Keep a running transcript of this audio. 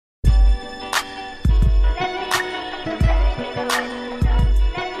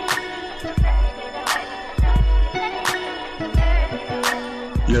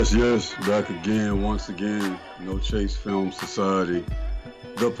Yes, back again, once again. No Chase Film Society,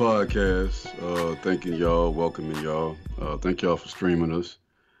 the podcast. Thanking y'all, welcoming y'all. Thank y'all for streaming us.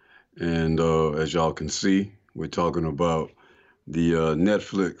 And as y'all can see, we're talking about the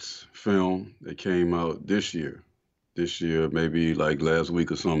Netflix film that came out this year. This year, maybe like last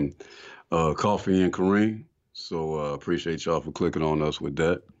week or something. Coffee and Kareem. So appreciate y'all for clicking on us with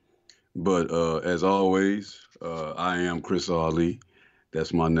that. But as always, I am Chris Ali.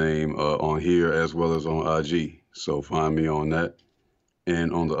 That's my name on here as well as on IG. So find me on that.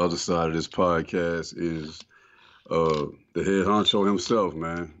 And on the other side of this podcast is the head honcho himself,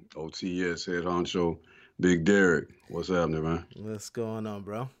 man. OTS head honcho, Big Derek. What's happening, man? What's going on,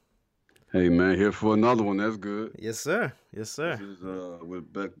 bro? Hey, man, here for another one. That's good. Yes, sir. Yes, This sir. is we're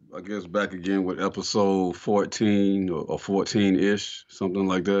back. I guess back again with episode 14 or 14-ish, something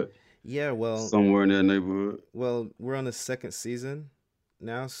like that. Yeah, well, Somewhere in that neighborhood. we're on the second season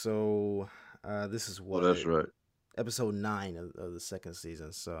now, so this is Oh, what that's right. episode 9 of the second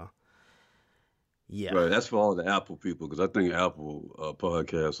season. So, yeah. Right, that's for all the Apple people because I think Apple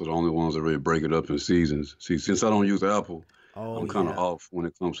podcasts are the only ones that really break it up in seasons. See, since I don't use Apple, Oh, I'm kind of yeah. off when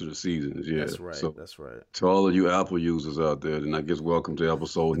it comes to the seasons. Yeah, That's right. so That's right. to all of you Apple users out there, then I guess welcome to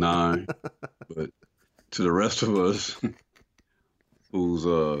episode 9. But to the rest of us who's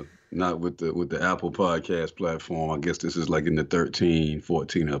not with the Apple podcast platform, I guess this is like in the 13,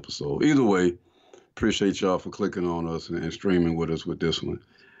 14 episode. Either way, appreciate y'all for clicking on us and streaming with us with this one.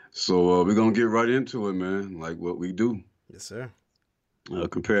 So we're gonna get right into it, man. Like what we do. Yes, sir.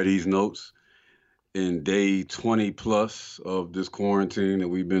 Compare these notes in day 20 plus of this quarantine that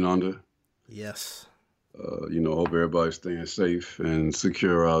we've been under. Yes. Hope everybody's staying safe and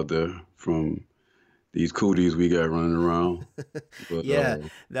secure out there from these cooties we got running around. But Yeah,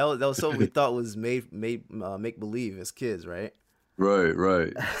 that was something we thought was made make believe as kids, right?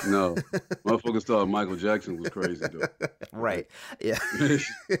 right. No, motherfuckers thought Michael Jackson was crazy though. Right. Yeah.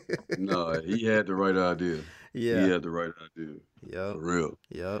 No, he had the right idea. He Yeah. had the right idea for Yep. real.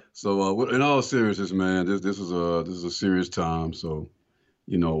 Yep. So, in all seriousness, man, this is a serious time. So,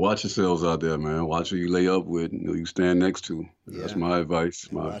 watch yourselves out there, man. Watch who you lay up with, and who you stand next to. That's Yeah. my advice.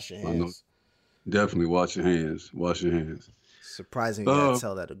 And wash your My note. hands. Definitely watch your hands. Wash your hands. Surprising you gotta Uh,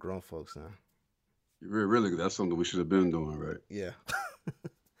 tell that to grown folks now. really, that's something we should have been doing, right? Yeah.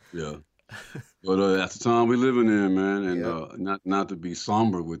 Yeah. But that's the time we living in, man, and Yep. not to be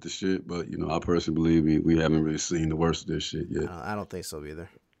somber with the shit, but I personally believe we haven't really seen the worst of this shit yet. I don't think so either.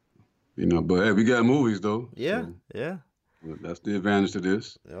 But hey, we got movies though, Yeah. so Yeah. that's the advantage to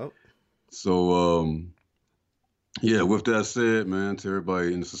this. Yep. So yeah, with that said, man, to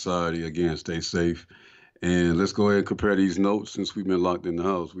everybody in society, again, stay safe. And let's go ahead and compare these notes. Since we've been locked in the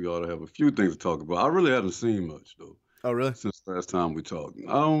house, we ought to have a few things to talk about. I really haven't seen much though Oh, really? since last time we talked.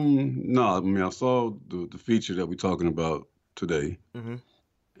 No, I mean I saw the feature that we're talking about today, Mm-hmm.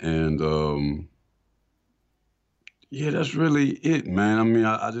 and yeah, that's really it, man. I mean,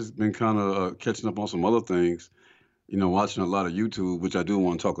 I just been kind of catching up on some other things. Watching a lot of YouTube, which I do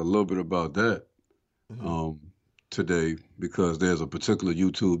want to talk a little bit about that Mm-hmm. um, today because there's a particular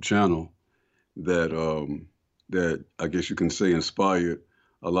YouTube channel that I guess you can say inspired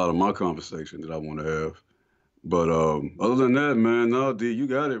a lot of my conversation that I want to have. But other than that, man, no, D, you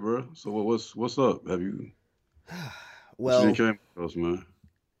got it, bro. So what's up? Have you what you think Well, came across, man?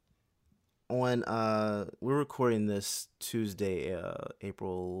 on we're recording this Tuesday,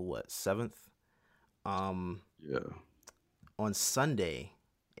 April what 7th. Um, Yeah. on Sunday,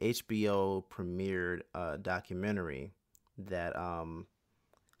 HBO premiered a documentary that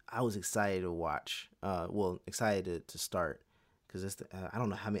I was excited to watch. Excited to start because I don't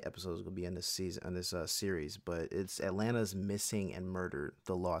know how many episodes will be in this season in this series, but it's Atlanta's Missing and Murdered: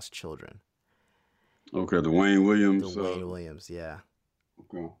 The Lost Children. Okay, the Wayne The Williams. Wayne Williams, yeah.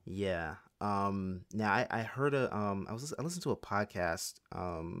 Okay. Yeah. Now I heard I listened to a podcast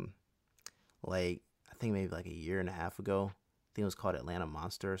like I think maybe like a year and a half ago. I think it was called Atlanta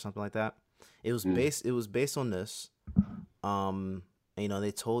Monster or something like that. Mm, It was based on this. And,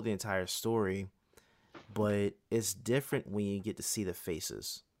 they told the entire story, but it's different when you get to see the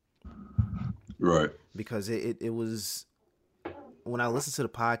faces right. because it was when I listened to the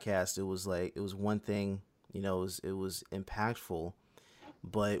podcast, it was like it was one thing, it was impactful.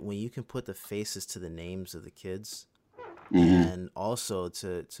 But when you can put the faces to the names of the kids Hmm. and also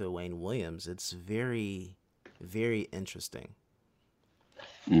to Wayne Williams, it's very, very interesting.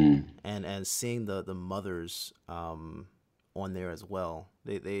 Mm. And seeing the mothers on there as well.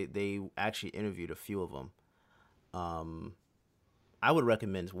 They actually interviewed a few of them. Um, I would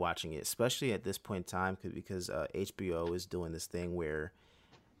recommend watching it, especially at this point in time, because HBO is doing this thing where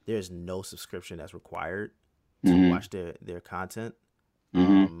there's no subscription that's required to Mm-hmm. watch their content.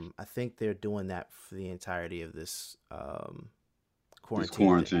 Mm-hmm. I think they're doing that for the entirety of this This quarantine thing.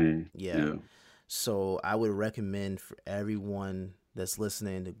 quarantine. Yeah. Yeah. So I would recommend for everyone that's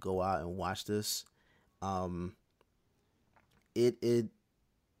listening to go out and watch this. Um, it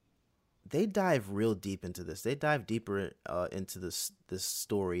they dive real deep into this. They dive deeper into this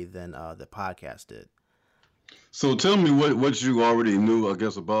story than the podcast did. So tell me what you already knew, I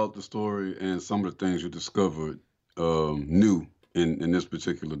guess, about the story and some of the things you discovered new in this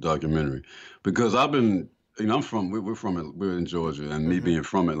particular documentary. Because I've been, I'm from, we're in Georgia, and me Mm-hmm. being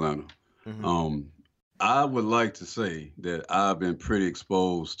from Atlanta, Mm-hmm. um, I would like to say that I've been pretty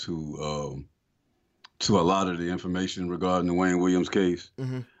exposed to a lot of the information regarding the Wayne Williams case.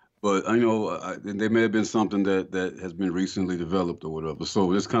 Mm-hmm. But there may have been something that has been recently developed or whatever.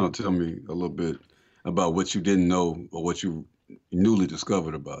 So just kind of tell me a little bit about what you didn't know or what you newly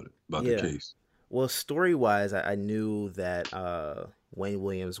discovered about it, about the Yeah. case. Well, story wise, I knew that Wayne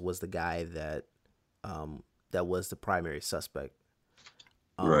Williams was the guy that was the primary suspect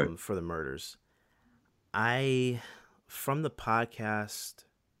Right. for the murders. I, from the podcast,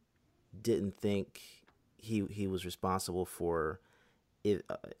 didn't think he was responsible for it,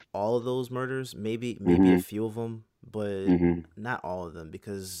 all of those murders. Maybe a Mm-hmm. few of them, but Mm-hmm. not all of them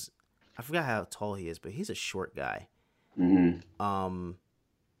because I forgot how tall he is, but he's a short guy. Mm-hmm. Um,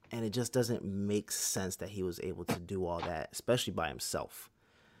 and it just doesn't make sense that he was able to do all that, especially by himself.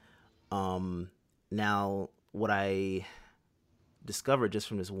 Now what I discovered just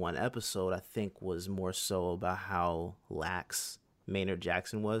from this one episode, I think, was more so about how lax Maynard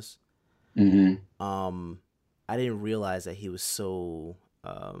Jackson was. Mm-hmm. I didn't realize that he was so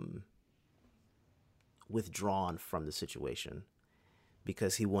withdrawn from the situation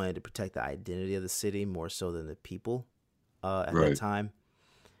because he wanted to protect the identity of the city more so than the people at that Right. time.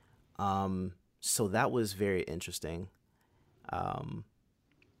 So that was very interesting. Um,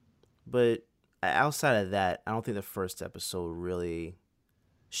 but outside of that, I don't think the first episode really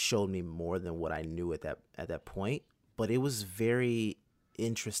showed me more than what I knew at that point. But it was very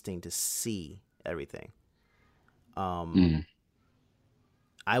interesting to see everything. Mm.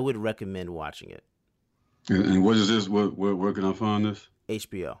 I would recommend watching it. And what is this? Where can I find this?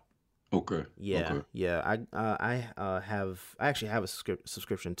 HBO. Okay. Yeah, Okay. yeah. I actually have a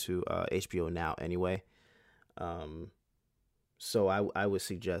subscription to HBO now anyway. So I would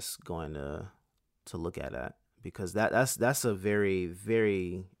suggest going to look at that because that's a very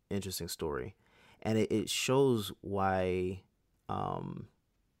very interesting story, and it shows why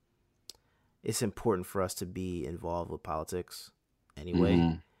it's important for us to be involved with politics anyway.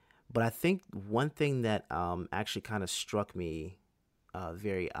 Mm-hmm. But I think one thing that actually kind of struck me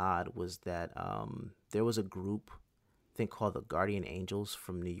very odd was that there was a group, I think called the Guardian Angels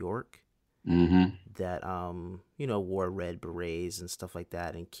from New York, Mm-hmm. that wore red berets and stuff like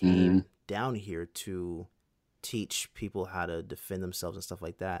that and Mm-hmm. came down here to teach people how to defend themselves and stuff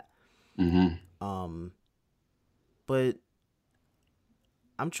like that. Mm-hmm. But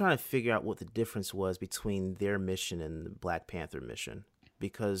I'm trying to figure out what the difference was between their mission and the Black Panther mission,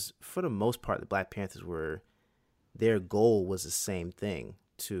 because for the most part, the Black Panthers their goal was the same thing,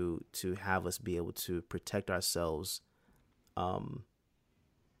 to have us be able to protect ourselves,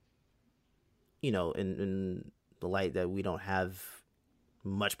 in the light that we don't have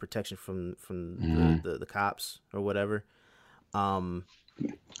much protection from Mm-hmm. the cops or whatever.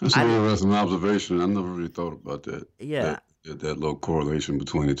 That's I an didn't, interesting observation. I never really thought about that. yeah, That little correlation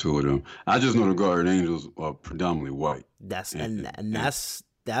between the two of them. I just know the Guardian Angels are predominantly white, that's and and and and, that's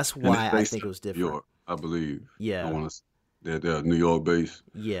and it's why I based think in it was New different. York, I believe. I Yeah, want to. They're New York based.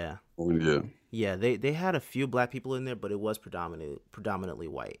 yeah, Oh, yeah. yeah. They had a few black people in there, but it was predominantly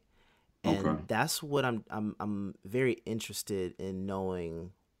white. Okay. And that's what I'm very interested in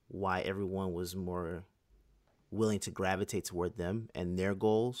knowing, why everyone was more willing to gravitate toward them and their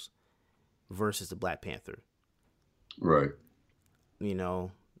goals versus the Black Panther. Right. You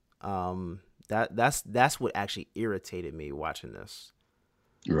know, that's what actually irritated me watching this.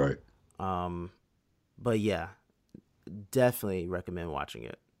 Right. But yeah, definitely recommend watching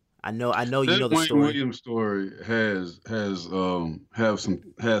it. I know you That know the Wayne story. Williams story has some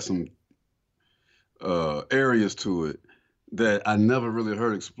areas to it that I never really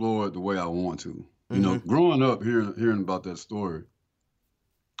heard explored the way I want to. Mm-hmm. Growing up hearing about that story,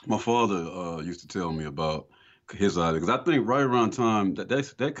 my father used to tell me about his idea because I think right around time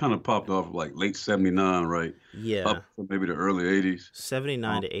that kind of popped off like late '79, right? Yeah, Up to maybe the early '80s.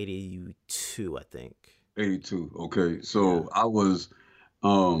 79 to 82, I think. '82. Okay, Yeah. so I was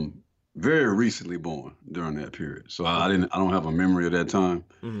um very recently born during that period. So I don't have a memory of that time.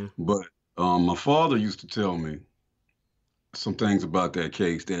 Mm-hmm. But my father used to tell me some things about that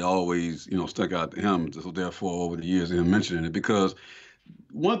case that always, stuck out to him. So therefore, over the years, him mentioning it, because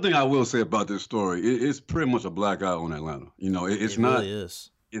one thing I will say about this story, it's pretty much a black eye on Atlanta. It really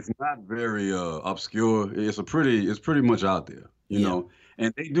is. it's not very obscure. It's pretty much out there. Yeah.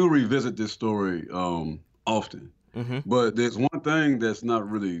 And they do revisit this story often. Mm-hmm. But there's one thing that's not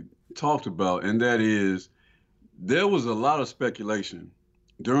really talked about, and that is there was a lot of speculation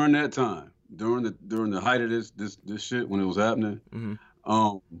during that time, during the height of this shit when it was happening, Mm-hmm.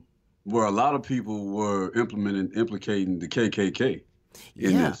 um, where a lot of people were implicating the KKK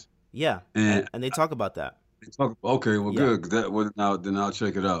in Yeah. this. Yeah. And And they talk about that. okay, well, Yeah. good. That well, now then I'll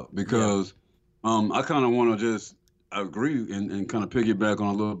check it out Yeah. because I kind of want to just agree and kind of piggyback on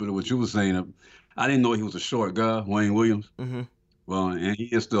a little bit of what you were saying. I didn't know he was a short guy, Wayne Williams. Mm-hmm. Well, and he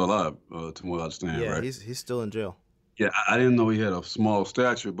is still alive, to what I understand, Yeah. right? He's still in jail. Yeah, I didn't know he had a small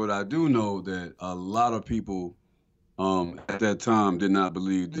stature, but I do know that a lot of people at that time did not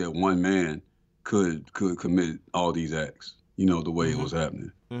believe that one man could commit all these acts, the way it Mm-hmm. was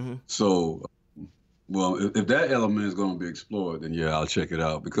happening. Mm-hmm. So, well, if that element is going to be explored, then yeah, I'll check it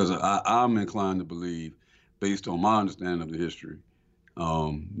out because I'm inclined to believe, based on my understanding of the history,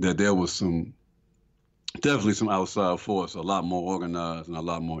 that there was definitely some outside force, a lot more organized and a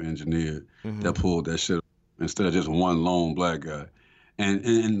lot more engineered Mm-hmm. that pulled that shit instead of just one lone black guy. And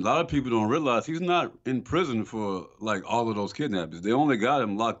a lot of people don't realize he's not in prison for like all of those kidnappings. They only got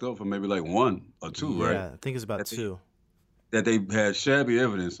him locked up for maybe like one or two, right? Yeah. I think it's about That they, two. that they had shabby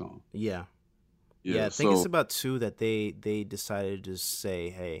evidence on. Yeah. Yeah. Yeah. I think it's So about two that they decided to just say,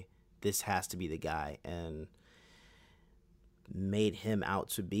 hey, this has to be the guy, and made him out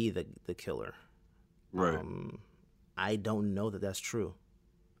to be the killer. right. I don't know that that's true.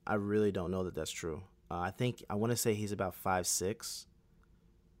 I really don't know that that's true. I want to say he's about 5'6".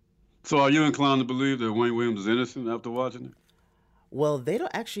 So are you inclined to believe that Wayne Williams is innocent after watching it? Well, they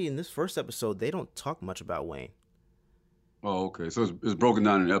don't actually in this first episode. They don't talk much about Wayne. Oh, okay. So it's broken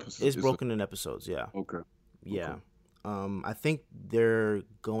down in episodes. It's broken in episodes. Yeah, Okay. Okay. yeah. I think they're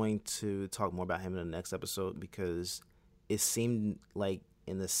going to talk more about him in the next episode because it seemed like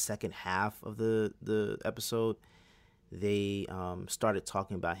in the second half of the episode they started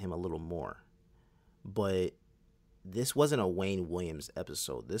talking about him a little more. But this wasn't a Wayne Williams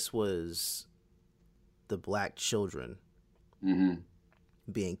episode. This was the black children Mm-hmm.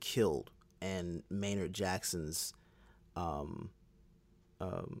 being killed and Maynard Jackson's um,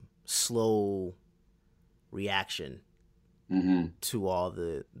 slow reaction Mm-hmm. to all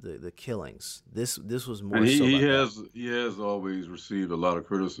the killings. This was more And so he about that. he has always received a lot of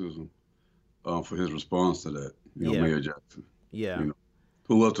criticism for his response to that. Yeah, Mayor Jackson, yeah,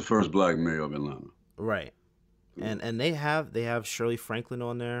 who was the first black mayor of Atlanta. right. And they have Shirley Franklin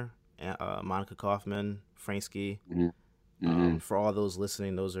on there, Monica Kaufman, Franksky. Mm-hmm. Mm-hmm. For all those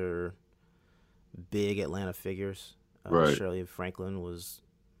listening, those are big Atlanta figures. Right. Shirley Franklin was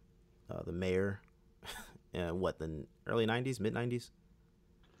the mayor. The early '90s, mid '90s,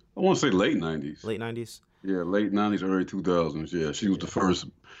 I want to say late '90s. late '90s. Yeah, late '90s, early 2000s. Yeah, she was the first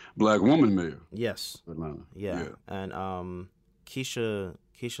black woman mayor Yes, of Atlanta. yeah, Yeah. and Keisha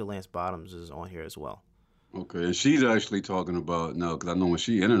Lance Bottoms is on here as well. Okay, and she's actually talking about now because I know when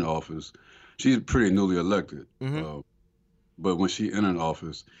she entered office, she's pretty newly elected. Mm-hmm. But when she entered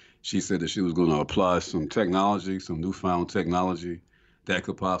office, she said that she was going to apply some technology, some newfound technology that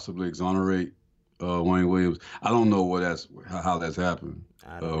could possibly exonerate Wayne Williams. I don't know how that's happened.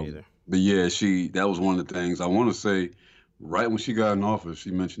 I don't either. But yeah, that was one of the things I want to say. Right when she got in office, she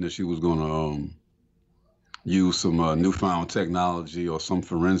mentioned that she was going to use some newfound technology or some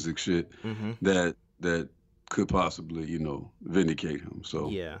forensic shit Mm-hmm. that could possibly, vindicate him. So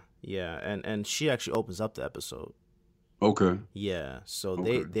Yeah, yeah, and she actually opens up the episode. okay, Yeah, so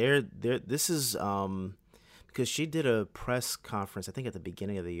okay, they're this is because she did a press conference I think at the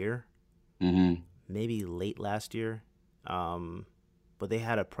beginning of the year, mm-hmm, maybe late last year, but they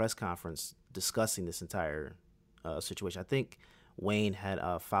had a press conference discussing this entire situation. I think Wayne had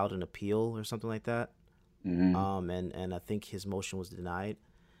filed an appeal or something like that, mm-hmm, and I think his motion was denied.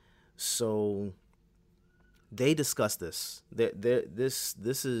 So they discussed this.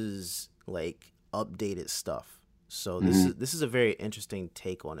 This is like updated stuff. So mm-hmm. this is a very interesting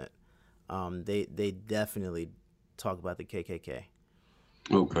take on it. They definitely talk about the KKK.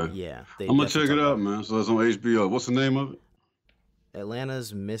 Okay. Yeah, they I'm gonna definitely check talk it about out, man. So it's on HBO. What's the name of it?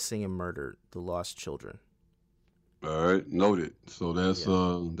 Atlanta's Missing and Murdered: The Lost Children. All right, noted. So that's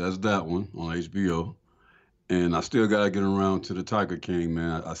Yeah. that one on HBO. and I still gotta get around to the Tiger King,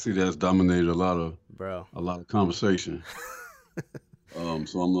 man. I see that's dominated bro. a lot of conversation. So I'm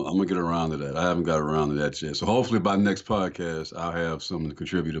gonna get around to that. I haven't got around to that yet. So hopefully by next podcast, I'll have something to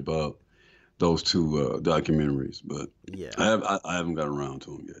contribute about those two documentaries. But Yeah, I haven't got around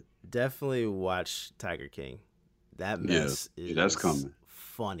to them yet. definitely watch Tiger King. That Yeah, mess yeah, that's is coming.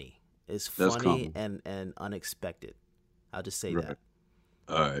 funny. It's That's funny coming. and unexpected. I'll just say Right. that.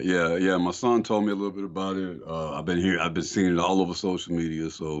 All right. Yeah, yeah. My son told me a little bit about it. I've been seeing it all over social media.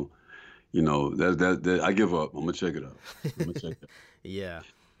 So that I give up. I'm gonna check it out. I'm gonna check it out. Yeah.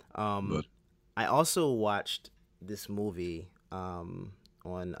 But I also watched this movie on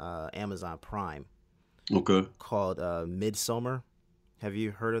Amazon Prime okay. called Midsummer. Have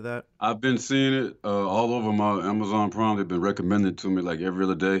you heard of that? I've been seeing it all over my Amazon Prime. They've been recommending it to me like every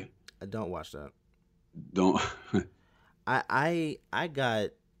other day. I don't watch that. Don't. I got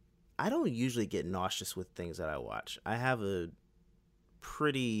I don't usually get nauseous with things that I watch. I have a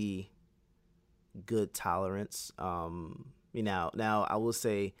pretty good tolerance. Now I will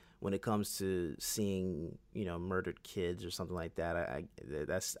say when it comes to seeing murdered kids or something like that,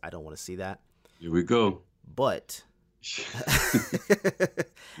 I don't want to see that. Here we go. But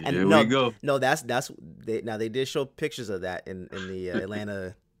and Here we go. no, they did show pictures of that in the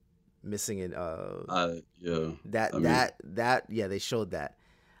Atlanta missing and Yeah. that I mean, that yeah, they showed that.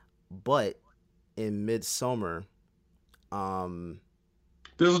 But in Midsummer,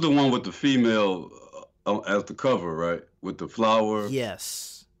 this is the one with the female as the cover, right? With the flower.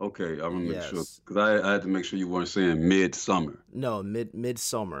 yes, Okay, I'm gonna make sure yes, because I had to make sure you weren't saying midsummer. no,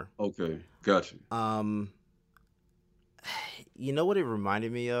 Midsummer. Okay, got you. You know what it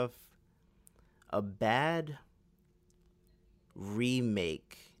reminded me of? A bad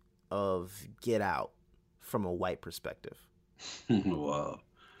remake of Get Out from a white perspective. Wow.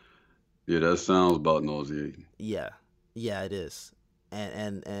 Yeah, that sounds about nauseating. Yeah, yeah, it is.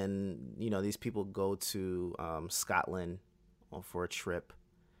 And these people go to Scotland for a trip,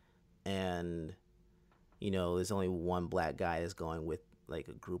 and there's only one black guy that's going with like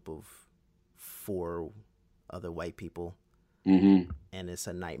a group of four other white people, Mm-hmm. and it's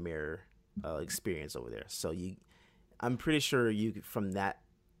a nightmare experience over there. So I'm pretty sure from that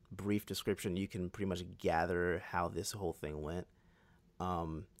brief description you can pretty much gather how this whole thing went.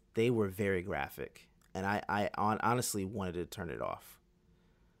 They were very graphic, and I honestly wanted to turn it off.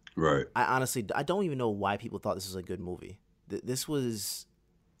 Right. I don't even know why people thought this was a good movie. This was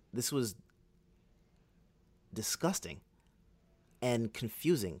disgusting and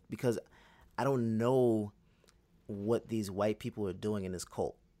confusing because I don't know what these white people are doing in this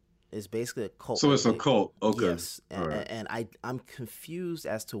cult. It's basically a cult. So it's a cult. Okay. Yes, All right. and I'm confused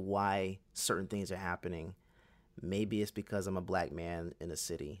as to why certain things are happening. Maybe it's because I'm a black man in a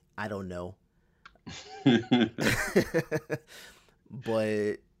city. I don't know.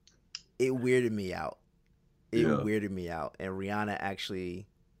 But it weirded me out. It Yeah. weirded me out. And Rihanna actually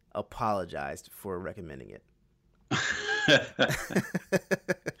apologized for recommending it.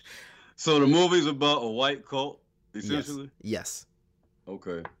 So the movie's about a white cult, Yes. essentially. Yes.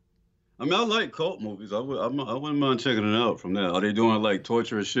 Okay. I mean, I like cult movies. I wouldn't mind checking it out from that. Are they doing like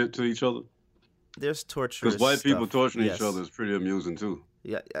torturous shit to each other? There's torturous Because white people stuff. torturing Yes. each other is pretty amusing too.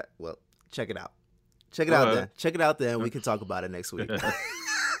 Yeah, yeah. Well, check it out. Check it All out right. then. Check it out then. We can talk about it next week.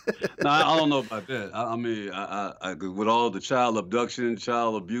 No, I don't know about that. I mean, with all the child abduction,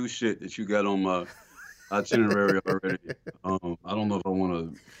 child abuse shit that you got on my itinerary already, I don't know if I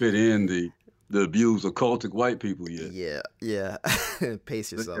want to fit in the abuse of cultic white people yet. Yeah, yeah.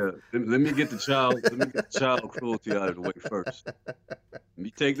 Pace yourself. Let me get the child cruelty out of the way first. Let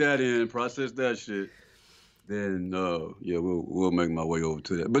me take that in, process that shit. Then yeah, we'll make my way over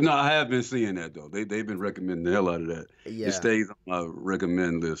to that. But no, I have been seeing that though. They've been recommending the hell out of that. Yeah. It stays on my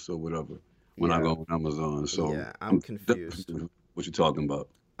recommend list or whatever when I Yeah. go on Amazon. So Yeah, I'm confused. definitely what you talking about?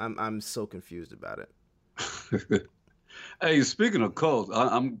 I'm so confused about it. Hey, speaking of cults,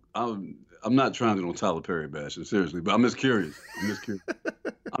 I'm not trying to do no Tyler Perry bashing, seriously, but I'm just curious.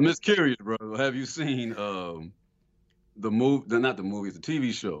 I'm just curious, bro. Have you seen not the movie, it's the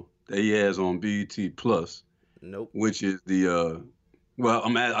TV show that he has on BET Plus, Nope. which is well,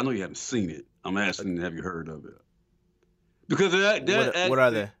 I know you haven't seen it. I'm asking, have you heard of it? Because What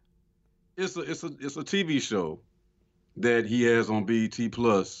are they? it's a TV show that he has on BET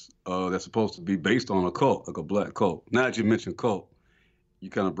Plus that's supposed to be based on a cult, like a black cult. Now that you mentioned cult, you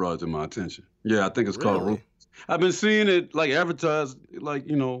kind of brought it to my attention. Yeah, I think it's called. Really? I've been seeing it like advertised, like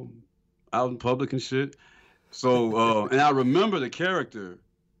out in public and shit. So and I remember the character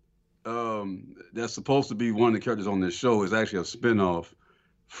that's supposed to be one of the characters on this show is actually a spinoff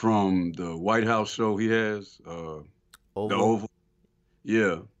from the White House show he has, the Oval. Oval.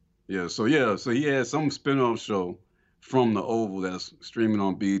 Yeah, so he has some spin-off show from the Oval that's streaming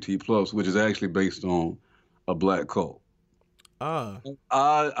on BET Plus, which is actually based on a black cult. Ah.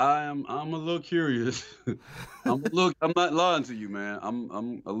 I'm a little curious. I'm not lying to you, man.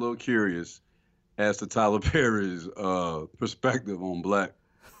 I'm a little curious as to Tyler Perry's perspective on black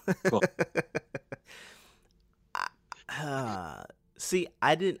cult. See,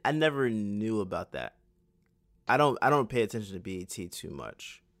 I never knew about that. I don't pay attention to BET too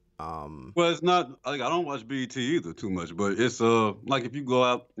much. Well, it's not like I don't watch BET either too much, but it's like if you go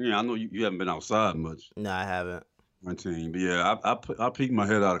out, yeah, I know you haven't been outside much, No, I haven't. quarantine, but yeah, I peeked my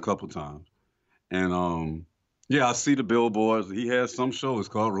head out a couple times, and yeah, I see the billboards. He has some show. It's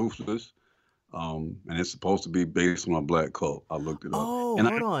called Ruthless, and it's supposed to be based on a black cult. I looked it up, Oh, and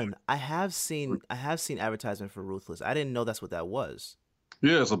hold on. I have seen advertisement for Ruthless. I didn't know that's what that was.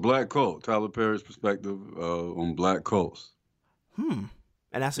 yeah, it's a black cult. Tyler Perry's perspective on black cults. Hmm.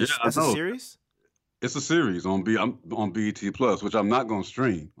 And Yeah, I that's a know. series? It's a series on I'm on BET Plus, which I'm not gonna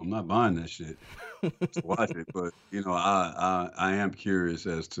stream. I'm not buying that shit to watch it. But you know, I am curious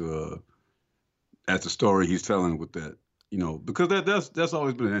as the story he's telling with that. You know, because that's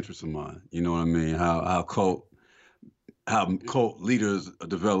always been an interest of mine. You know what I mean? How cult leaders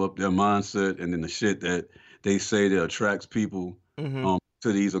develop their mindset, and then the shit that they say that attracts people Mm-hmm.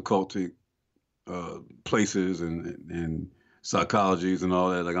 to these occultic places and psychologies and all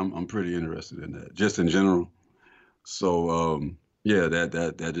that. Like I'm pretty interested in that, just in general. So yeah,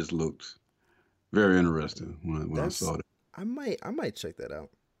 that just looked very interesting when I That's saw that. I might check that out.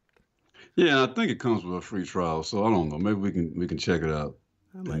 Yeah, and I think it comes with a free trial, so I don't know. Maybe we can check it out.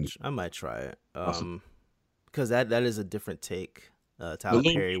 And I might try it. possibly Because that is a different take. a Tyler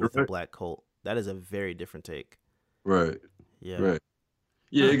little Perry bit, with a right? black cult. That is a very different take. Right, Yeah. right.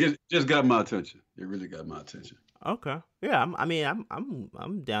 Yeah, Huh. just got my attention. It really got my attention. Okay. Yeah. I mean,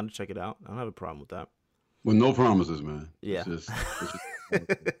 I'm down to check it out. I don't have a problem with that. With no promises, man. Yeah. It's just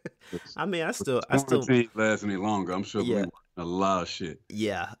it's, I mean, if I still, quarantine lasts any longer, I'm sure we'll be yeah, watching a lot of shit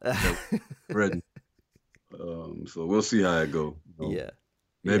yeah, that we read. So we'll see how it go. You know? yeah,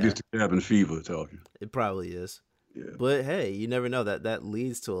 Maybe yeah. it's the cabin fever talking. It probably is, Yeah. but hey, you never know. That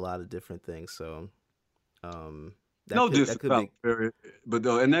leads to a lot of different things. So, um, No diss that to could Tyler be. Perry, but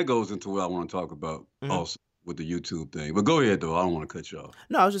and that goes into what I want to talk about Mhm. also with the YouTube thing. But go ahead though. I don't want to cut you off.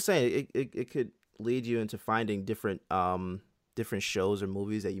 No, I was just saying it could lead you into finding different shows or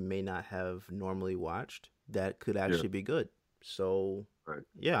movies that you may not have normally watched that could Yeah. actually be good. So Right.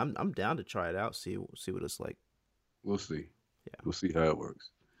 yeah, I'm down to try it out. See what it's like. We'll see. Yeah. We'll see how it works.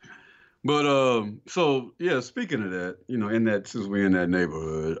 But so yeah, speaking of that, you know, in that since we're in that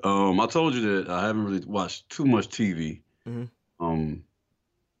neighborhood, I told you that I haven't really watched too much TV. Hmm. Um,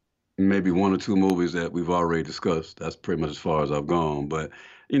 maybe one or two movies that we've already discussed. That's pretty much as far as I've gone. But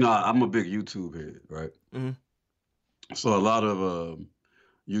you know, I'm a big YouTube head, right? Hmm. So a lot of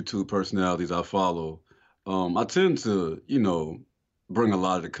YouTube personalities I follow, I tend to, you know, bring a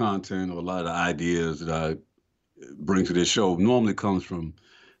lot of the content or a lot of the ideas that I bring to this show normally comes from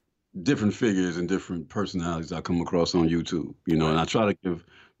different figures and different personalities I come across on YouTube, you know, and Right. I try to give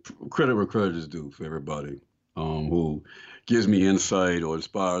credit where credit is due for everybody who gives me insight or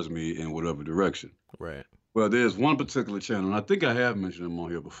inspires me in whatever direction. Right. Well, there's one particular channel, and I think I have mentioned them on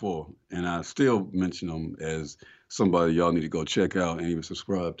here before, and I still mention them as somebody y'all need to go check out and even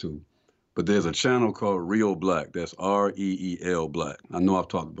subscribe to. But there's a channel called Real Black. That's REEL Black. I know I've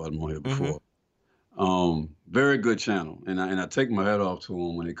talked about them on here Hmm. before. Very good channel, and I take my hat off to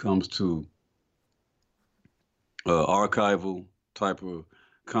them when it comes to archival type of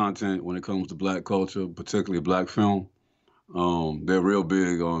content. When it comes to black culture, particularly black film, they're real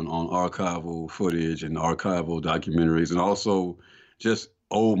big on archival footage and archival documentaries, and also just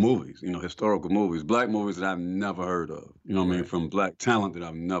old movies. You know, historical movies, black movies that I've never heard of. You know what I mean? Right. From black talent that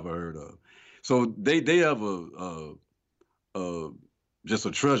I've never heard of. So they have a just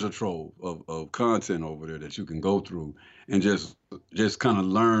a treasure trove of content over there that you can go through and just kind of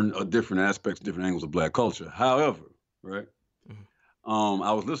learn different aspects, different angles of black culture. However, right? Hmm.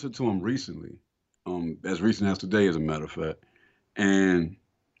 I was listening to him recently, as recent as today, as a matter of fact, and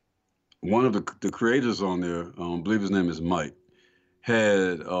one of the creators on there, I believe his name is Mike,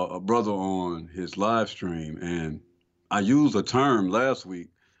 had a brother on his live stream, and I used a term last week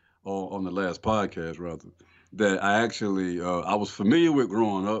on the last podcast rather that I actually I was familiar with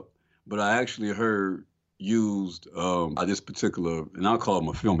growing up, but I actually heard used by this particular, and I'll call him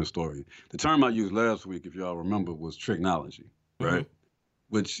a film historian. The term I used last week, if y'all remember, was technology, Hmm. right?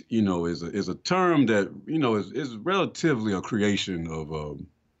 Which you know is a term that you know is relatively a creation of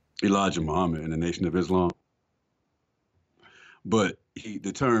Elijah Muhammad and the Nation of Islam, but he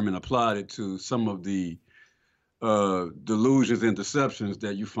the term and applied it to some of the delusions and deceptions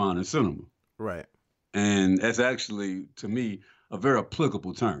that you find in cinema. Right. And that's actually, to me, a very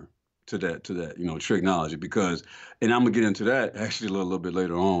applicable term to that, tricknology, because, and I'm gonna get into that actually a little bit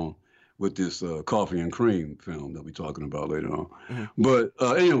later on with this Coffee and Cream film that we're talking about later on. Mm-hmm. But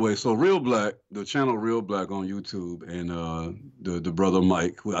anyway, so Real Black, the channel Real Black on YouTube, and the brother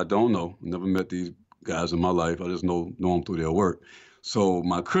Mike, who I don't know, never met these guys in my life. I just know them through their work. So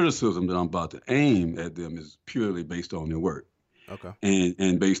my criticism that I'm about to aim at them is purely based on their work, Okay.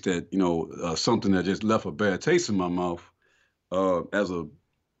 and based at something that just left a bad taste in my mouth as a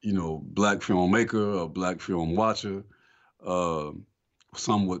black filmmaker, a black film watcher. Uh,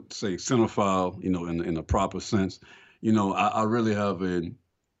 some would say cinephile, in the proper sense. I really have an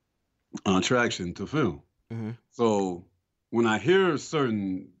attraction to film. Mm-hmm. So when I hear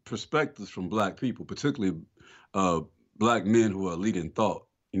certain perspectives from black people, particularly uh, black men who are leading thought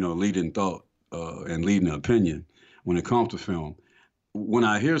and leading opinion when it comes to film, when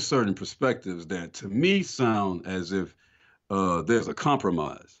I hear certain perspectives that to me sound as if there's a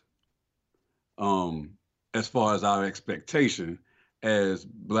compromise um, as far as our expectation as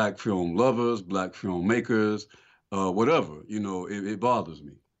black film lovers, black film makers, whatever. It bothers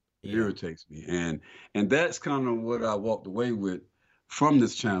me, it Yeah. irritates me, and that's kind of what I walked away with from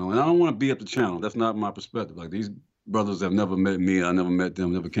this channel. And I don't want to be up the channel. That's not my perspective. Like these brothers have never met me. I never met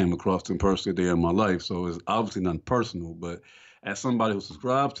them. Never came across them personally a day in my life. So it's obviously nothing personal. But as somebody who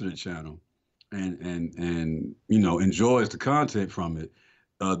subscribes to the channel and enjoys the content from it,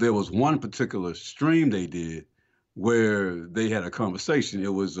 there was one particular stream they did where they had a conversation.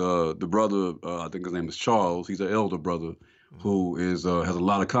 It was the brother, I think his name is Charles. He's an elder brother Mm-hmm. who is has a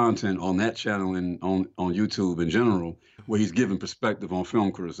lot of content on that channel and on YouTube in general, where he's giving perspective on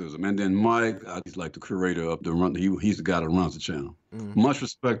film criticism. And then Mike, he's like the curator of the run. He's the guy that runs the channel. Mm-hmm. Much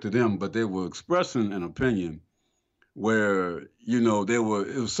respect to them, but they were expressing an opinion where there were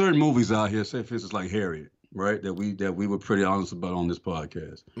it was certain movies out here, say for instance like Harriet, right? That we were pretty honest about on this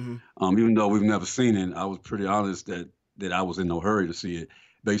podcast. Mm-hmm. Even though we've never seen it, I was pretty honest that I was in no hurry to see it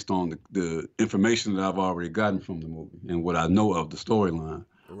based on the information that I've already gotten from the movie and what I know of the storyline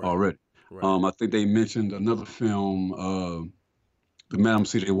Right. already. Right. I think they mentioned another film, the Madam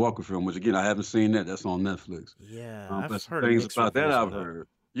C.J. Walker film, which again I haven't seen that. That's on Netflix. Yeah, But I've some heard things mixed about that reviews I've on that. heard.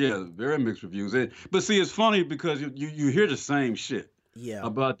 Yeah, very mixed reviews. But see, it's funny because you hear the same shit Yeah.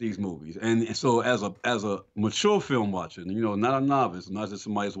 about these movies, and so as a mature film watcher, not a novice, not just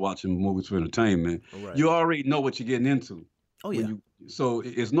somebody who's watching movies for entertainment, Right. you already know what you're getting into. Oh When yeah. so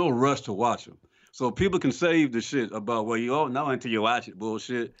it's no rush to watch them. So people can save the shit about well, you all know until you watch it,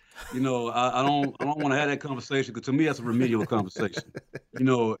 bullshit. I don't want to have that conversation because to me that's a remedial conversation.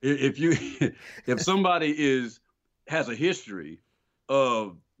 If you if somebody has a history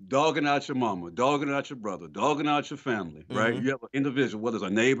of dogging out your mama, dogging out your brother, dogging out your family, right? Mm-hmm. You have an individual, whether it's a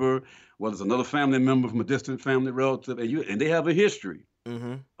neighbor, whether it's another family member from a distant family relative, and they have a history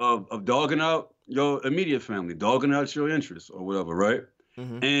Mm-hmm. of dogging out your immediate family, dogging out your interests or whatever, right?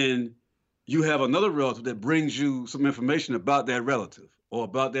 Mm-hmm. And you have another relative that brings you some information about that relative or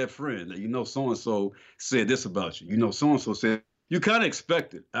about that friend that so and so said this about you. So and so said you kind of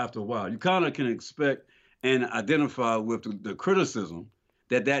expect it after a while. You kind of can expect and identify with the criticism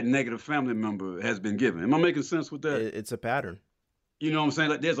that negative family member has been given. Am I making sense with that? It's a pattern. You know what I'm saying?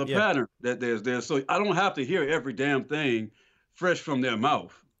 Like there's a Yeah. pattern that there's there. So I don't have to hear every damn thing fresh from their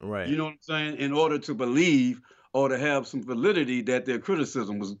mouth. Right. You know what I'm saying? In order to believe or to have some validity that their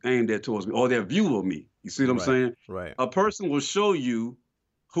criticism was aimed at towards me or their view of me. You see what I'm Right. saying? Right. A person will show you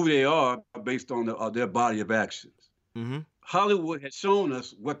who they are based on their body of actions. Mm-hmm. Hollywood has shown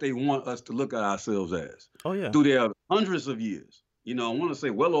us what they want us to look at ourselves as Oh yeah. through their hundreds of years. I want to say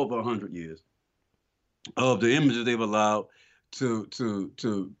well over 100 years of the images they've allowed to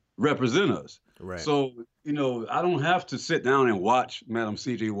represent us. Right. So, I don't have to sit down and watch Madam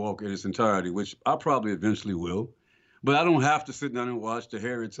C.J. Walker in its entirety, which I probably eventually will. But I don't have to sit down and watch the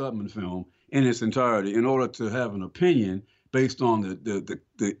Harriet Tubman film in its entirety in order to have an opinion based on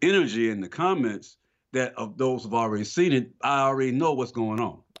the energy and the comments that of those who've already seen it. I already know what's going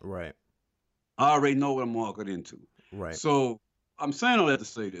on. Right. I already know what I'm walking into. Right. So I'm saying all that to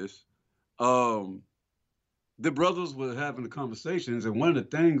say this. The brothers were having the conversations, and one of the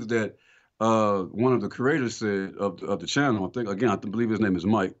things that one of the creators said of the channel, I believe his name is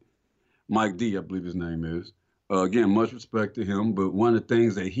Mike D, I believe his name is. Again, much respect to him, but one of the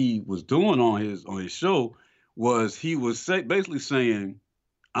things that he was doing on his show was he was basically saying,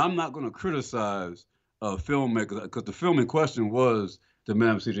 I'm not going to criticize filmmakers because the film in question was the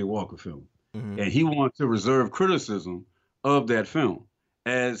Madam C.J. Walker film. Mm-hmm. And he wanted to reserve criticism of that film,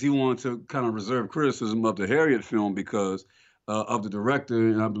 as he wanted to kind of reserve criticism of the Harriet film because of the director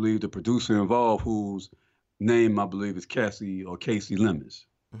and I believe the producer involved, whose name I believe is Casey Lemons.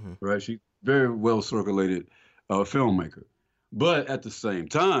 Mm-hmm. Right? She's very well circulated filmmaker. But at the same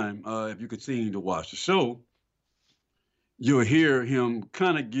time, if you continue to watch the show, you'll hear him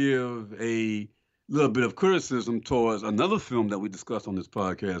kind of give a little bit of criticism towards another film that we discussed on this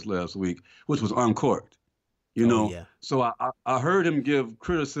podcast last week, which was Uncorked. You Oh know, yeah. so I heard him give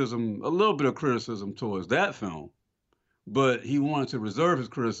criticism, a little bit of criticism towards that film, but he wanted to reserve his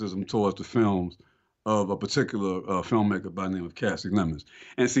criticism towards the films of a particular filmmaker by the name of Cassie Lemons.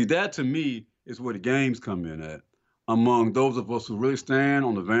 And see, that to me is where the games come in at. Among those of us who really stand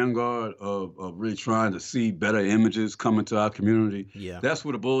on the vanguard of really trying to see better images come into our community, Yeah. that's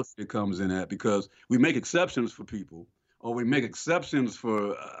where the bullshit comes in at, because we make exceptions for people, or we make exceptions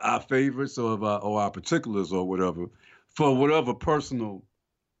for our favorites or our particulars or whatever, for whatever personal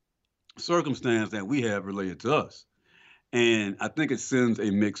circumstance that we have related to us. And I think it sends a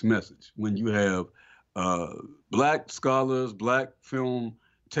mixed message when you have uh, black scholars, black film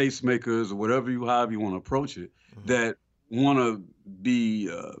tastemakers, or however you want to approach it, Mm-hmm. that want to be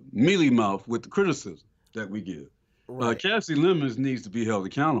mealy mouth with the criticism that we give. Right. Cassie Lemons needs to be held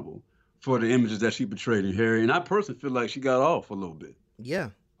accountable for the images that she portrayed in Harry, and I personally feel like she got off a little bit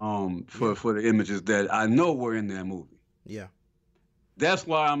Yeah. for Yeah. for the images that I know were in that movie. Yeah. That's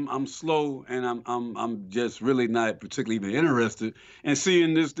why I'm slow, and I'm just really not particularly even interested in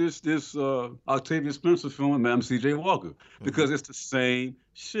seeing this Octavia Spencer film with Madam C.J. Walker, Mm-hmm. because it's the same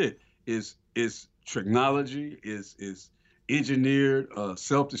shit. Is technology, is engineered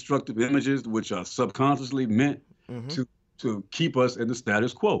self-destructive images which are subconsciously meant Mm-hmm. to keep us in the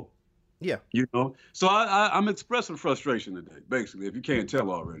status quo. Yeah. So I'm expressing frustration today, basically. If you can't tell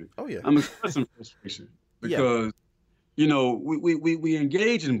already, Oh yeah. I'm expressing frustration Yeah. because we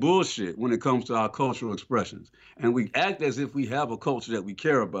engage in bullshit when it comes to our cultural expressions. And we act as if we have a culture that we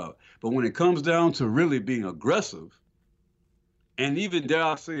care about. But when it comes down to really being aggressive, and even, dare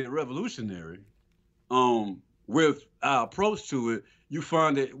I say it, revolutionary, with our approach to it, you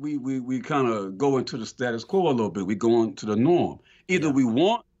find that we kind of go into the status quo a little bit. We go into the norm. Either Yeah. we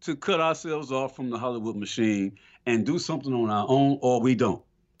want to cut ourselves off from the Hollywood machine and do something on our own, or we don't.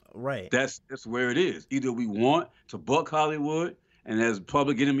 Right. That's where it is. Either we want to buck Hollywood, and as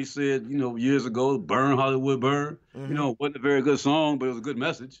Public Enemy said, years ago, burn Hollywood, burn. Mm-hmm. It wasn't a very good song, but it was a good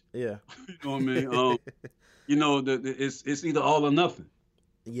message. Yeah. You know what I mean? It's either all or nothing.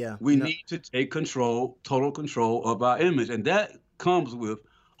 Yeah. We need to take total control of our image, and that comes with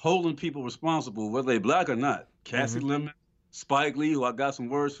holding people responsible, whether they black or not. Cassie Mm-hmm. Lemon, Spike Lee, who I got some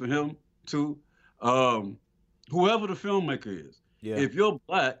words for him too. Um, Whoever the filmmaker is, Yeah. if you're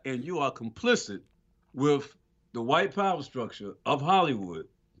black and you are complicit with the white power structure of Hollywood,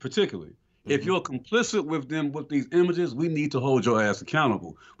 particularly, if Mm-hmm. you're complicit with them with these images, we need to hold your ass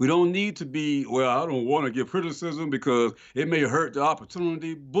accountable. We don't need to be, well, I don't want to give criticism because it may hurt the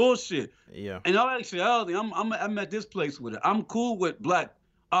opportunity. Bullshit. Yeah. In all actuality, I'm at this place with it. I'm cool with black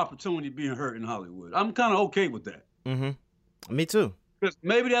opportunity being hurt in Hollywood. I'm kind of okay with that. Mm-hmm. Me too. Because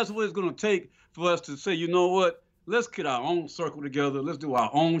maybe that's what it's going to take for us to say, you know what? Let's get our own circle together. Let's do our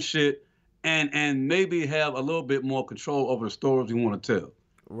own shit, and maybe have a little bit more control over the stories we want to tell.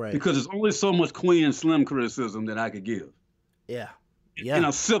 Right. Because there's only so much Queen and Slim criticism that I could give Yeah. in Yeah.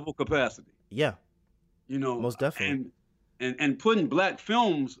 a civil capacity. Yeah. You know, Most definitely. and putting black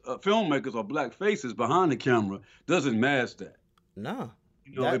filmmakers or black faces behind the camera doesn't mask that. Nah.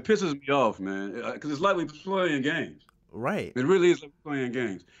 It pisses me off, man, because it's like we're playing games. Right. It really is like playing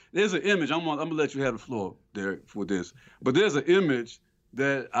games. There's an image. I'm gonna let you have the floor, Derek, for this. But there's an image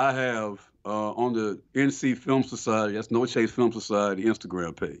that I have on the NC Film Society. That's No Chase Film Society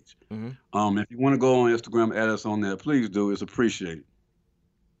Instagram page. Mm-hmm. If you want to go on Instagram, add us on there. Please do. It's appreciated.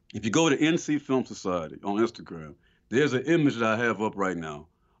 If you go to NC Film Society on Instagram, there's an image that I have up right now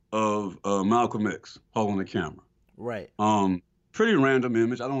of Malcolm X holding the camera. Right. Pretty random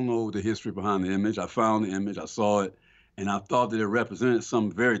image. I don't know the history behind the image. I found the image. I saw it. And I thought that it represented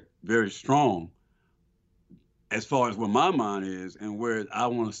something very, very strong as far as where my mind is and where I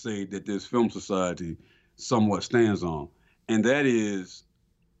want to say that this film society somewhat stands on. And that is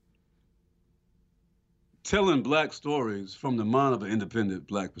telling black stories from the mind of an independent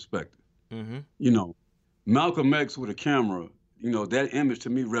black perspective. Mm-hmm. Malcolm X with a camera, that image to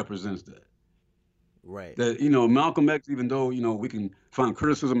me represents that. Right. That, Malcolm X, even though, we can find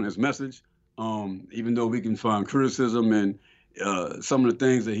criticism in his message, even though we can find criticism some of the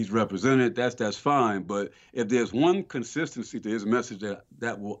things that he's represented, that's fine. But if there's one consistency to his message that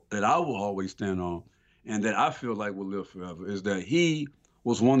I will always stand on, and that I feel like will live forever, is that he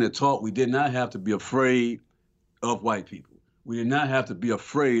was one that taught we did not have to be afraid of white people. We did not have to be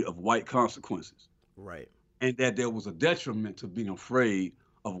afraid of white consequences, Right. and that there was a detriment to being afraid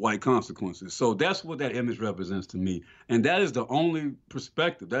of white consequences. So that's what that image represents to me, and that is the only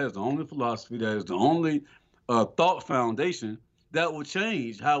perspective, that is the only philosophy, that is the only thought foundation that will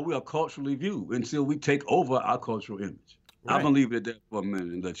change how we are culturally viewed until we take over our cultural image. I'm Right. gonna leave it at that for a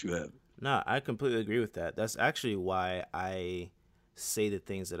minute and let you have it. No, I completely agree with that. That's actually why I say the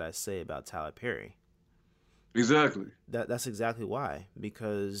things that I say about Tyler Perry. Exactly. That's exactly why,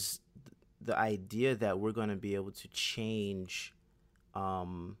 because the idea that we're going to be able to change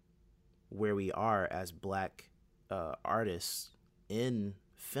um, where we are as black artists in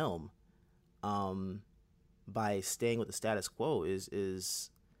film um, by staying with the status quo is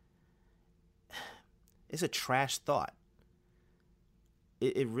it's a trash thought.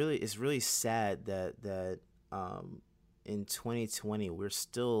 It really it's really sad that um, in 2020 we're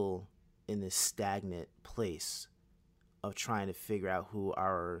still in this stagnant place of trying to figure out who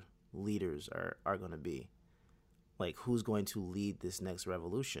our leaders are going to be, like who's going to lead this next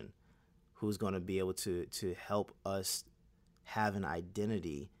revolution, who's going to be able to help us have an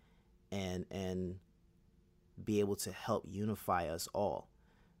identity and be able to help unify us all.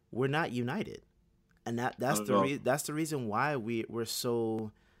 We're not united, and Not at all. that's the reason why we're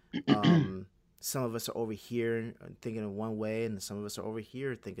so um some of us are over here thinking of one way and some of us are over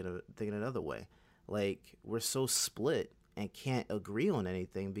here thinking another way. Like we're so split and can't agree on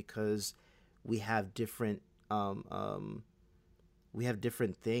anything because we have different um um we have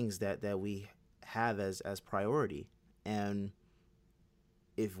different things that we have as priority. And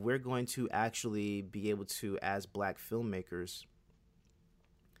if we're going to actually be able to, as black filmmakers,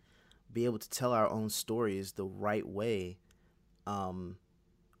 be able to tell our own stories the right way, um,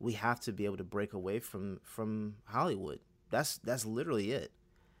 we have to be able to break away from Hollywood. That's literally it.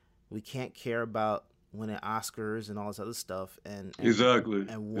 We can't care about winning Oscars and all this other stuff Exactly.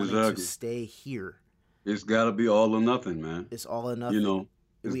 and wanting to Exactly. stay here. It's got to be all or nothing, man. It's all or You nothing. know,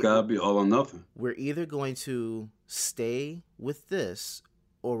 it's We got to be all or nothing. we're either going to stay with this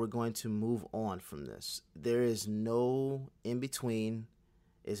or we're going to move on from this. There is no in between.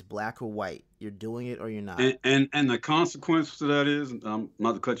 It's black or white. You're doing it or you're not. And the consequence to that is,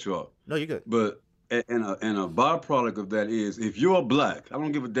 not to cut you off, No, you're good. but and a byproduct of that is, if you're black, I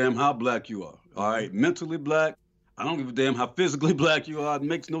don't give a damn how black you are. All Mm-hmm. right, mentally black, I don't give a damn how physically black you are. It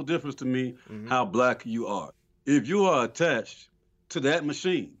makes no difference to me Mm-hmm. how black you are. If you are attached to that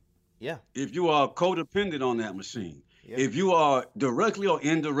machine, Yeah. if you are codependent on that machine, Yep. if you are directly or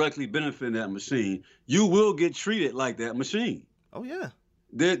indirectly benefiting that machine, you will get treated like that machine. Oh yeah.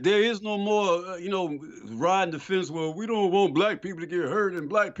 There is no more, riding the fence where we don't want black people to get hurt and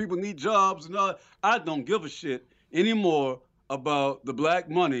black people need jobs and all. I don't give a shit anymore about the black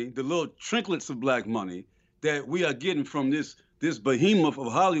money, the little trinkets of black money that we are getting from this behemoth of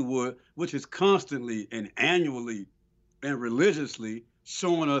Hollywood, which is constantly and annually and religiously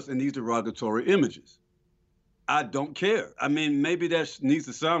showing us in these derogatory images. I don't care. I mean, maybe that needs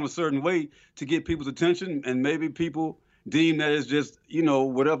to sound a certain way to get people's attention, and maybe people deem that as just,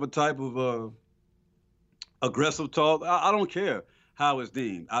 whatever type of aggressive talk. I don't care how it's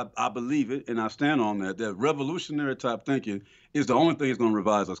deemed. I believe it, and I stand on that. That revolutionary type thinking is the only thing that's going to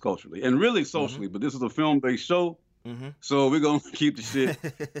revise us culturally and really Mm-hmm. socially. But this is a film-based show, Mm-hmm. so we're going to keep the shit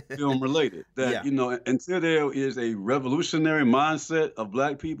film related. That, Yeah. until there is a revolutionary mindset of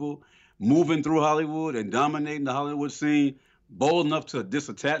black people moving through Hollywood and dominating the Hollywood scene, bold enough to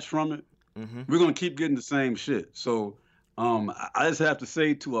disattach from it, Mm-hmm. we're gonna keep getting the same shit. So I just have to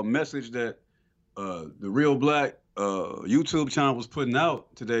say, to a message that the Real Black YouTube channel was putting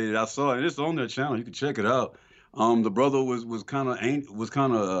out today, that I saw, and it's on their channel. You can check it out. The brother was kind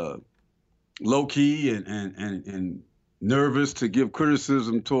of low key and nervous to give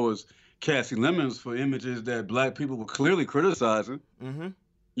criticism towards Cassie Lemons for images that black people were clearly criticizing.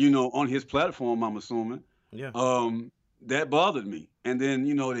 Mm-hmm. On his platform, I'm assuming. Yeah. Um, that bothered me. And then,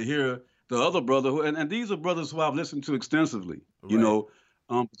 to hear the other brother who, and these are brothers who I've listened to extensively, Right.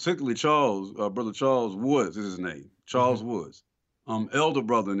 particularly Charles, brother Charles Woods is his name, Mm-hmm. Charles Woods, elder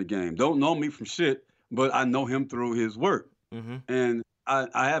brother in the game. Don't know me from shit, but I know him through his work. Mm-hmm. And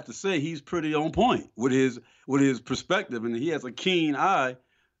I have to say he's pretty on point with his perspective, and he has a keen eye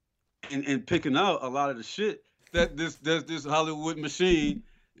in picking out a lot of the shit that this Hollywood machine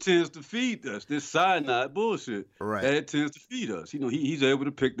tends to feed us, this cyanide bullshit Right. that it tends to feed us. He's able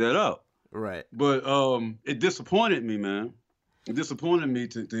to pick that out. Right. But it disappointed me, man. It disappointed me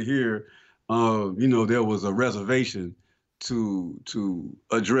to hear, there was a reservation to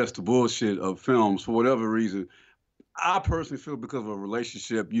address the bullshit of films for whatever reason. I personally feel because of a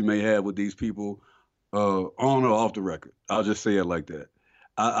relationship you may have with these people, on or off the record. I'll just say it like that.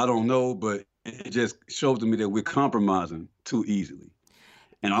 I don't know, but it just shows to me that we're compromising too easily.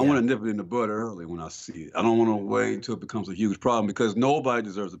 And I want Yeah. to nip it in the bud early when I see it. I don't want to wait until it becomes a huge problem because nobody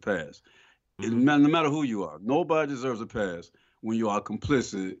deserves a pass. Hmm. No matter who you are, nobody deserves a pass when you are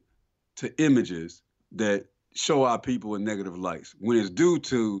complicit to images that show our people in negative lights when it's due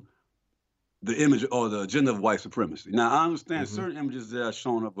to the image or the agenda of white supremacy. Now, I understand Hmm. certain images that are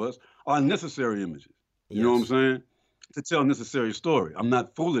shown of us are necessary images. You know what I'm Yes. saying? To tell a necessary story. I'm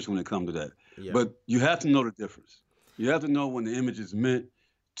not foolish when it comes to that. Yeah. But you have to know the difference. You have to know when the image is meant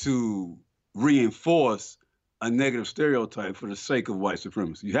to reinforce a negative stereotype for the sake of white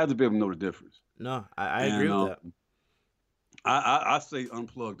supremacy. You have to be able to know the difference. No, I agree And with that. I say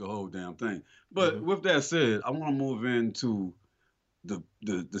unplug the whole damn thing. But Hmm. with that said, I want to move into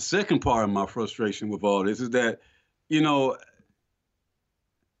the second part of my frustration with all this is that, you know,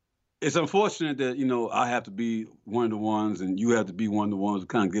 it's unfortunate that, I have to be one of the ones and you have to be one of the ones to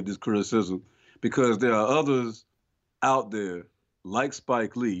kind of give this criticism because there are others out there like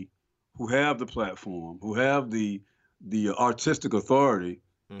Spike Lee who have the platform, who have the artistic authority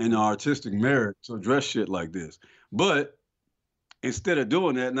and the Hmm. artistic merit to address shit like this. But instead of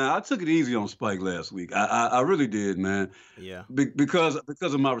doing that, now I took it easy on Spike last week. I really did, man, Yeah. because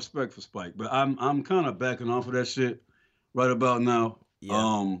of my respect for Spike. But I'm kind of backing off of that shit right about now. Yeah.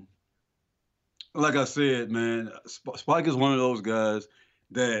 Um, like I said, man, Spike is one of those guys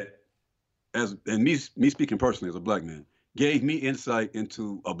that, as and me speaking personally as a black man, gave me insight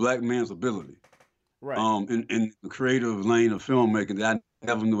into a black man's ability, Right. in the creative lane of filmmaking that I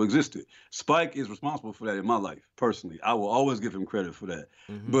never knew existed. Spike is responsible for that in my life, personally. I will always give him credit for that.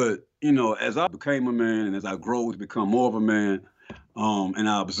 Hmm. But, as I became a man and as I grow to become more of a man, and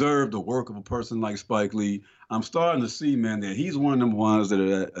I observe the work of a person like Spike Lee, I'm starting to see, man, that he's one of them ones that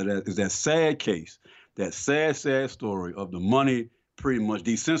is that sad case, that sad, sad story of the money pretty much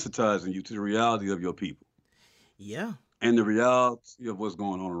desensitizing you to the reality of your people Yeah. and the reality of what's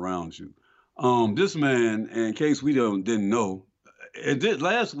going on around you. This man, in case we didn't know, it did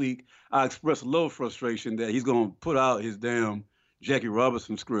last week. I expressed a little frustration that he's going to put out his damn Jackie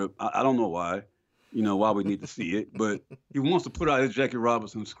Robinson script. I don't know why, why we need to see it, but he wants to put out his Jackie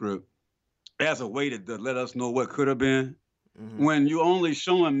Robinson script as a way to let us know what could have been. Hmm. When you're only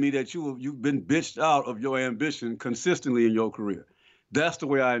showing me that you've been bitched out of your ambition consistently in your career. That's the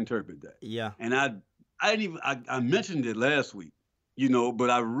way I interpret that. Yeah. And I didn't even I mentioned it last week, but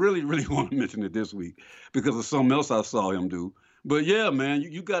I really, really want to mention it this week because of something else I saw him do. But yeah, man,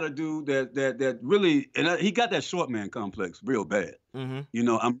 you got to do that really, and he got that short man complex real bad. Hmm.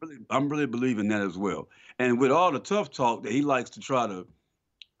 I'm really believing that as well. And with all the tough talk that he likes to try to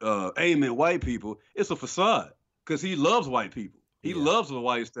aim at white people, it's a facade because he loves white people. He Yeah. loves the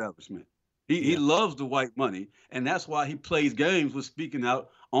white establishment. He Yeah. loves the white money, and that's why he plays games with speaking out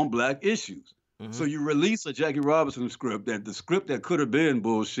on black issues. Hmm. So you release a Jackie Robinson script, that the script that could have been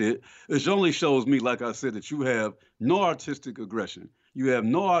bullshit, which only shows me, like I said, that you have no artistic aggression. You have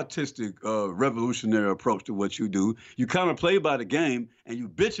no artistic revolutionary approach to what you do. You kind of play by the game, and you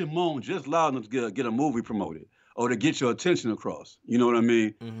bitch and moan just loud enough to get a movie promoted or to get your attention across. You know what I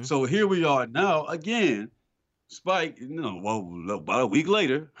mean? Hmm. So here we are now again. Spike, well, about a week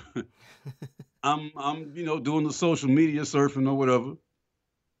later, I'm doing the social media surfing or whatever.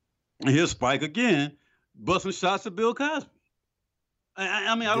 And here's Spike again, busting shots at Bill Cosby.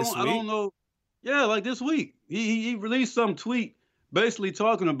 I mean, This I don't week. know. Yeah, like this week, he released some tweet basically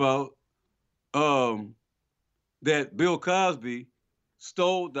talking about um that Bill Cosby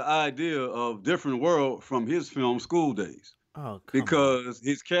stole the idea of Different World from his film School Days Oh, come on. because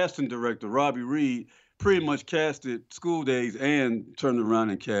his casting director Robbie Reed pretty much casted School Days and turned around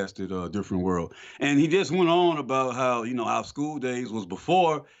and casted Different World. And he just went on about how how School Days was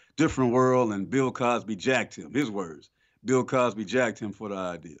before Different World and Bill Cosby jacked him. His words. Bill Cosby jacked him for the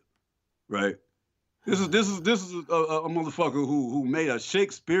idea, right? This is a motherfucker who made a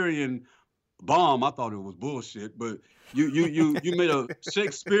Shakespearean bomb. I thought it was bullshit, but you made a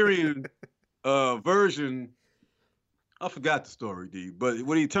Shakespearean version. I forgot the story, D. But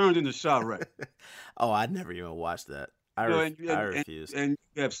when he turned into Chirac, Oh, I never even watched that. and, I and, and, refused. and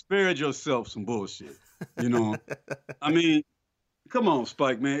you have spared yourself some bullshit. You know, I mean, come on,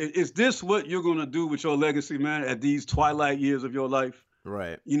 Spike, man. Is this what you're gonna do with your legacy, man? At these twilight years of your life,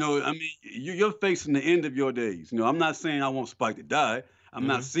 Right. I mean, you're facing the end of your days. I'm not saying I want Spike to die. I'm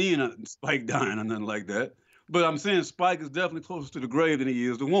not Hmm. seeing a Spike dying or nothing like that. But I'm saying Spike is definitely closer to the grave than he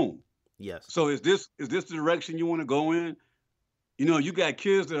is the womb. Yes. So is this the direction you want to go in? You know, you got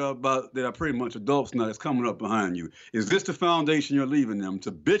kids that are pretty much adults now that's coming up behind you. Is this the foundation you're leaving them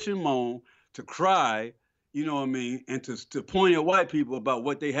to bitch and moan, to cry, you know what I mean, and to point at white people about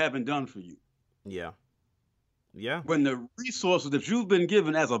what they haven't done for you? Yeah. Yeah. When the resources that you've been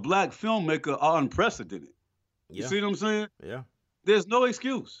given as a black filmmaker are unprecedented. You Yeah. see what I'm saying? Yeah. There's no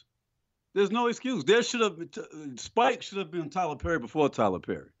excuse. There's no excuse. There should have Spike should have been Tyler Perry before Tyler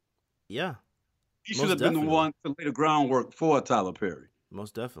Perry. Yeah. He Most should have been the definitely. one to lay the groundwork for Tyler Perry.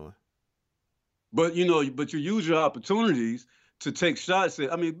 Most definitely. But you know, but you use your opportunities to take shots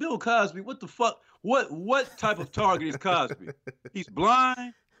at. I mean, Bill Cosby. What the fuck? What type of target is Cosby? He's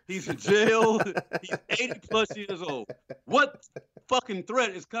blind. He's in jail. He's 80 plus years old. What fucking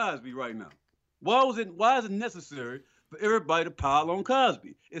threat is Cosby right now? Why is it necessary for everybody to pile on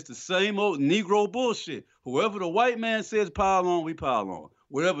Cosby? It's the same old Negro bullshit. Whoever the white man says pile on, we pile on.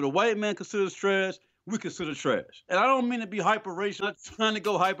 Whatever the white man considers trash, we consider trash. And I don't mean to be hyper-racial. I'm not trying to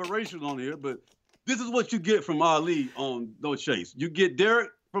go hyper-racial on here, but this is what you get from Ali on No Chase. You get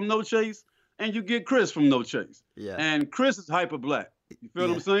Derek from No Chase, and you get Chris from No Chase. Yeah. And Chris is hyper-black. You feel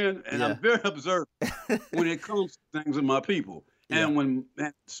what I'm saying? And I'm very observant when it comes to things in my people. And when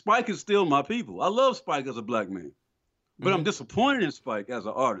Spike is still my people. I love Spike as a black man. But I'm disappointed in Spike as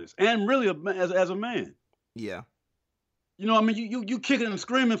an artist and really as a man. Yeah. You know, I mean, you kicking and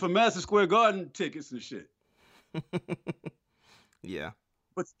screaming for Madison Square Garden tickets and shit. Yeah.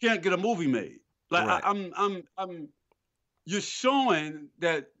 But you can't get a movie made. Like right. You're showing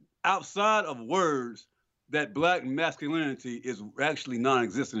that outside of words, that black masculinity is actually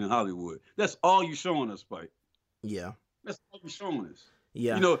non-existent in Hollywood. That's all you're showing us, Spike. Yeah. That's all you're showing us.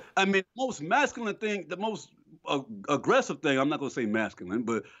 Yeah. You know, I mean, the most masculine thing, the most aggressive thing, I'm not going to say masculine,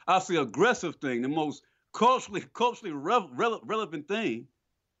 but I'll say aggressive thing, the most culturally relevant thing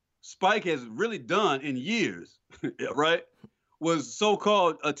Spike has really done in years, right, was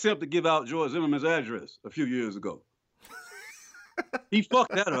so-called attempt to give out George Zimmerman's address a few years ago. He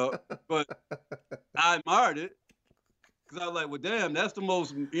fucked that up, but I admired it because I was like, well, damn, that's the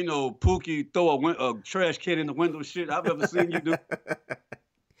most, you know, Pookie throw a trash can in the window shit I've ever seen you do.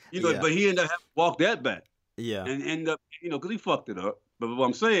 You know, but he ended up having to walk that back. Yeah. And end up, you know, because he fucked it up. But what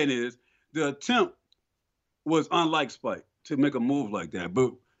I'm saying is the attempt was unlike Spike to make a move like that.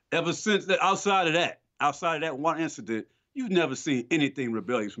 But ever since that, outside of that one incident, you've never seen anything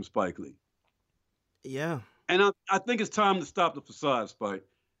rebellious from Spike Lee. Yeah. And I think it's time to stop the facade, Spike.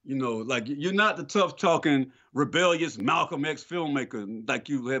 You know, like you're not the tough talking, rebellious Malcolm X filmmaker like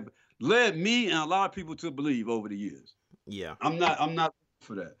you have led me and a lot of people to believe over the years. Yeah. I'm not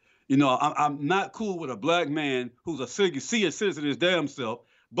for that. You know, I'm not cool with a black man who's a citizen his damn self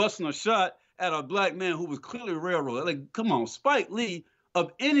busting a shot at a black man who was clearly railroaded. Like, come on, Spike Lee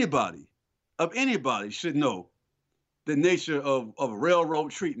of anybody should know the nature of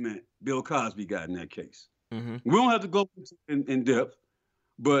railroad treatment Bill Cosby got in that case. Mm-hmm. We don't have to go in depth,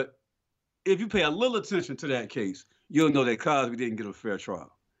 but if you pay a little attention to that case, you'll know that Cosby didn't get a fair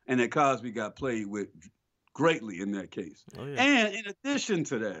trial and that Cosby got played with greatly in that case. Oh, yeah. And in addition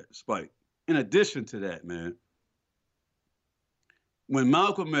to that, Spike, man, when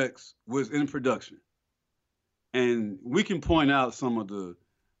Malcolm X was in production, and we can point out some of the,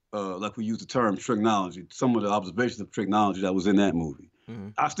 like we use the term tricknology, some of the observations of tricknology that was in that movie. Mm-hmm.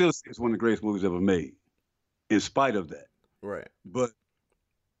 I still say it's one of the greatest movies ever made, in spite of that. Right. But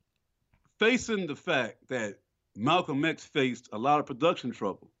facing the fact that Malcolm X faced a lot of production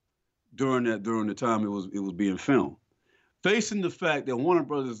trouble during the time it was being filmed, facing the fact that Warner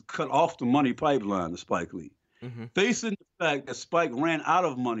Brothers cut off the money pipeline to Spike Lee, mm-hmm. facing the fact that Spike ran out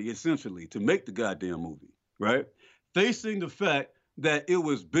of money essentially to make the goddamn movie, right? Facing the fact that it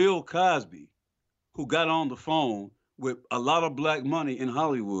was Bill Cosby who got on the phone with a lot of black money in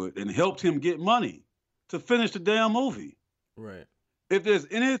Hollywood and helped him get money to finish the damn movie. Right. If there's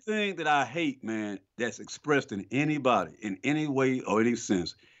anything that I hate, man, that's expressed in anybody in any way or any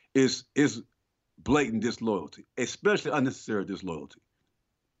sense, is blatant disloyalty, especially unnecessary disloyalty.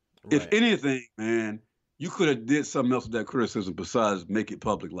 Right. If anything, man, you could have did something else with that criticism besides make it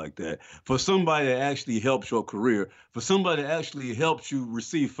public like that. For somebody that actually helped your career, for somebody that actually helped you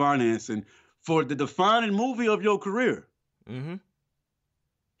receive financing for the defining movie of your career, mm-hmm.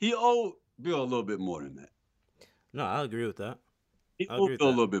 he owed Bill a little bit more than that. No, I agree with that. He owed Bill a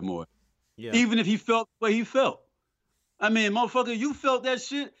little bit more. Yeah. Even if he felt the way he felt. I mean, motherfucker, you felt that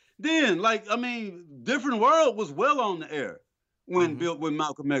shit then. Like, I mean, Different World was well on the air when mm-hmm. when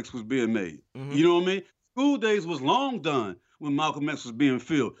Malcolm X was being made. Mm-hmm. You know what I mean? School Days was long done when Malcolm X was being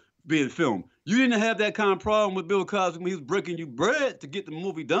filmed. You didn't have that kind of problem with Bill Cosby when he was breaking you bread to get the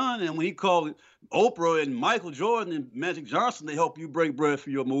movie done, and when he called Oprah and Michael Jordan and Magic Johnson to help you break bread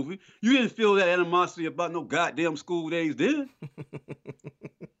for your movie. You didn't feel that animosity about no goddamn school days then.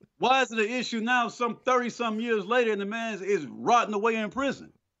 Why is it an issue now, some 30-some years later, and the man is rotting away in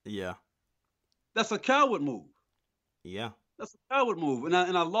prison? Yeah. That's a coward move. Yeah. That's a coward move. And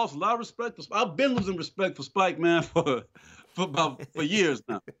I lost a lot of respect. I've been losing respect for Spike, man, for years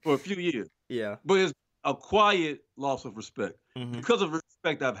now, for a few years. Yeah. But it's a quiet loss of respect because of the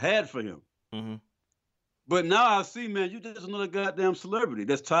respect I've had for him. But now I see, man, you're just another goddamn celebrity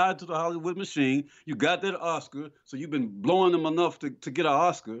that's tied to the Hollywood machine. You got that Oscar, so you've been blowing them enough to get an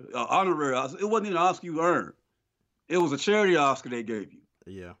Oscar, an honorary Oscar. It wasn't even an Oscar you earned. It was a charity Oscar they gave you.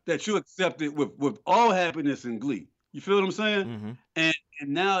 Yeah. That you accepted with all happiness and glee. You feel what I'm saying? And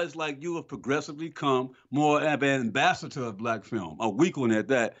now it's like you have progressively come more of an ambassador of black film, a weak one at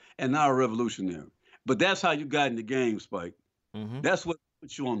that, and now a revolutionary. But that's how you got in the game, Spike. That's what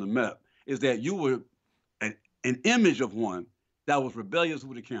put you on the map, is that you were an image of one that was rebellious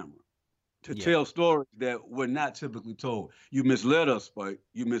with a camera to tell stories that were not typically told. You misled us, Spike.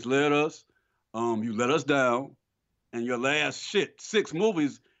 You misled us. You let us down. And your last 6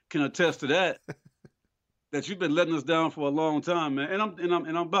 movies can attest to that. That you've been letting us down for a long time, man. And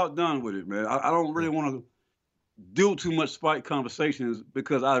I'm about done with it, man. I don't really want to do too much Spike conversations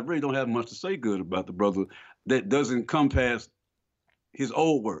because I really don't have much to say good about the brother that doesn't come past his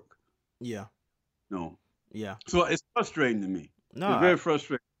old work. Yeah. No. Yeah. So it's frustrating to me. No, it's very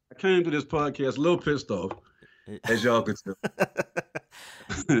frustrating. I came to this podcast a little pissed off, as y'all could tell.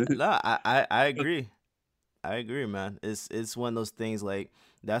 No, I agree. I agree, man. It's one of those things, like,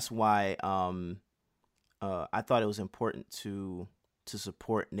 that's why I thought it was important to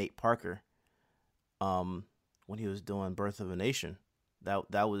support Nate Parker when he was doing Birth of a Nation.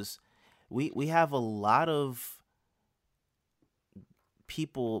 That was we have a lot of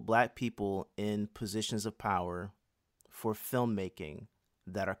people, black people in positions of power for filmmaking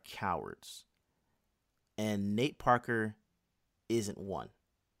that are cowards. And Nate Parker isn't one.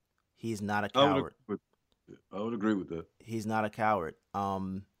 He's not a coward. I would agree with that. He's not a coward.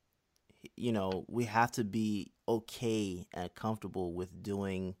 You know, we have to be okay and comfortable with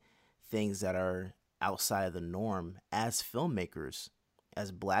doing things that are outside of the norm as filmmakers,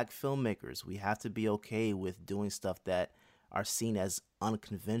 as black filmmakers. We have to be okay with doing stuff that are seen as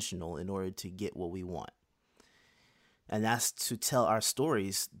unconventional in order to get what we want. And that's to tell our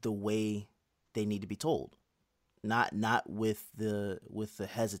stories the way they need to be told. Not with the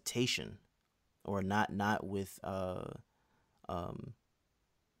hesitation, or not with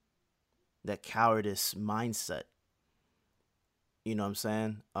that cowardice mindset. You know what I'm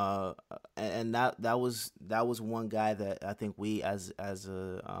saying? And that was one guy that I think we as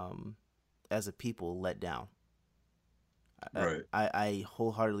a people let down. Right. I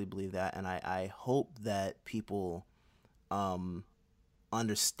wholeheartedly believe that, and I hope that people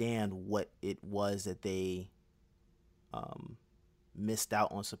understand what it was that they missed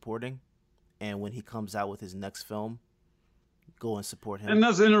out on supporting, and when he comes out with his next film, go and support him. And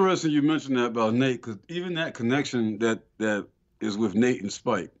that's interesting you mentioned that about Nate, because even that connection that is with Nate and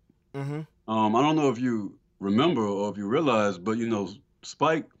Spike. I don't know if you remember or if you realize, but you know,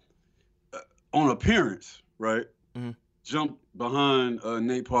 Spike on appearance, right, jumped behind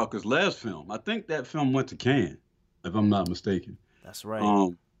Nate Parker's last film. I think that film went to Cannes, if I'm not mistaken. That's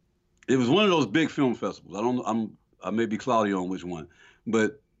right. It was one of those big film festivals. I may be cloudy on which one,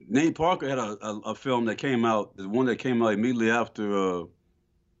 but Nate Parker had a film that came out, the one that came out immediately after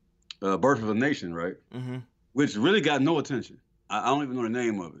Birth of a Nation, right? Which really got no attention. I don't even know the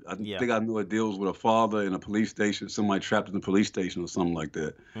name of it. I think I know it deals with a father in a police station, somebody trapped in a police station or something like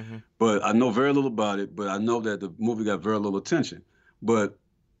that. But I know very little about it, but I know that the movie got very little attention. But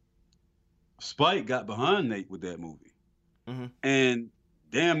Spike got behind Nate with that movie. And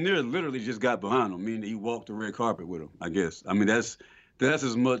damn near literally just got behind him, meaning he walked the red carpet with him, I guess. I mean, that's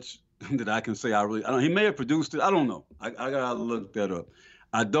as much that I can say. He may have produced it. I don't know. I gotta look that up.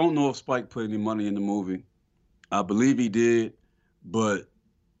 I don't know if Spike put any money in the movie. I believe he did, but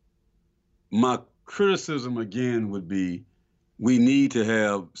my criticism again would be, we need to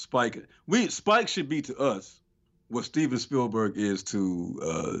have Spike. Spike should be to us what Steven Spielberg is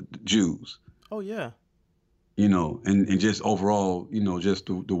to Jews. Oh yeah. You know, and just overall, you know, just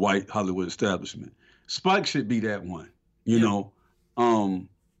the white Hollywood establishment. Spike should be that one. You know.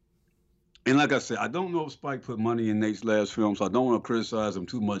 And like I said, I don't know if Spike put money in Nate's last film, so I don't want to criticize him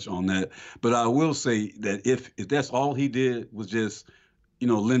too much on that. But I will say that if that's all he did was just, you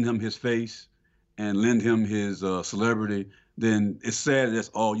know, lend him his face and lend him his celebrity, then it's sad that's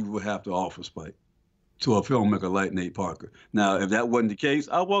all you would have to offer, Spike, to a filmmaker like Nate Parker. Now, if that wasn't the case,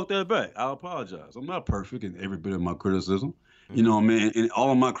 I'll walk that back. I'll apologize. I'm not perfect in every bit of my criticism. You Mm-hmm. know what I mean? And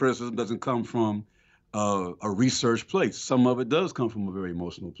all of my criticism doesn't come from a research place. Some of it does come from a very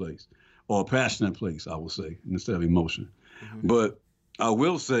emotional place or a passionate place, I will say, instead of emotion. Mm-hmm. But I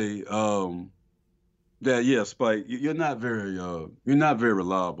will say that yeah, Spike, you're not very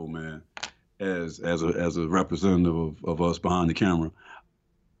reliable, man, as a representative of us behind the camera,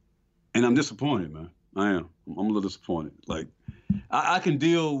 and I'm disappointed, man. I am. I'm a little disappointed. Like I can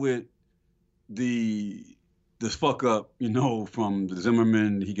deal with the this fuck up, from the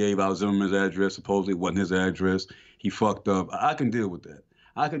Zimmerman. He gave out Zimmerman's address. Supposedly it wasn't his address. He fucked up. I can deal with that.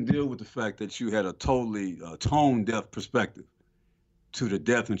 I can deal with the fact that you had a totally tone deaf perspective to the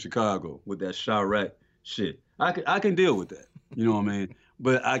death in Chicago with that Chirac shit. I can deal with that. You know what I mean?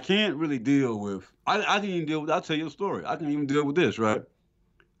 But I can't really deal with. I can even deal with. I'll tell you a story. I can even deal with this, right?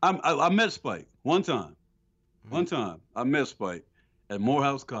 I met Spike one time. Mm-hmm. One time I met Spike at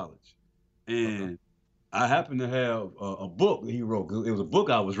Morehouse College, Okay. and I happened to have a book that he wrote. It was a book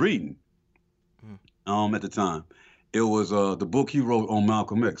I was reading Mm-hmm. at the time. It was the book he wrote on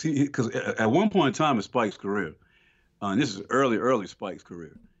Malcolm X. Because at one point in time in Spike's career, and this is early Spike's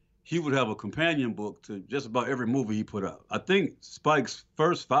career, he would have a companion book to just about every movie he put out. I think Spike's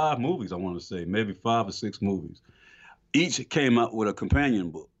first 5 movies, I want to say, maybe 5 or 6 movies, each came out with a companion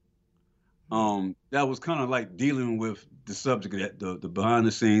book. That was kind of like dealing with the subject of the behind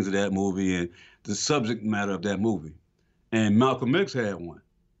the scenes of that movie and the subject matter of that movie. And Malcolm X had one.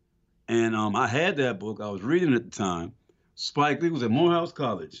 And I had that book. I was reading it at the time. Spike Lee was at Morehouse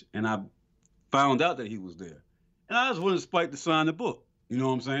College, and I found out that he was there. And I just wanted Spike to sign the book. You know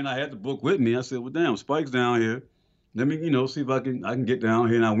what I'm saying? I had the book with me. I said, "Well, damn, Spike's down here. Let me, see if I can get down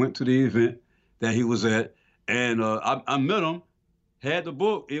here." And I went to the event that he was at, and I met him. Had the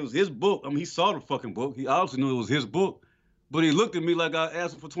book. It was his book. I mean, he saw the fucking book. He obviously knew it was his book, but he looked at me like I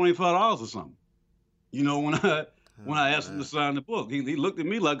asked him for $25 or something. When I when Oh I asked him to man. sign the book, he looked at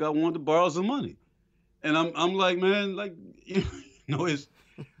me like I wanted to borrow some money, and I'm like, man, like it's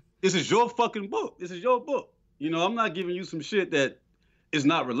this is your fucking book. This is your book. I'm not giving you some shit that is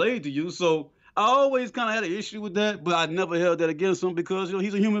not related to you. So I always kind of had an issue with that, but I never held that against him because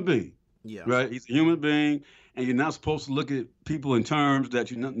he's a human being, Yeah. right? He's a human being, and you're not supposed to look at people in terms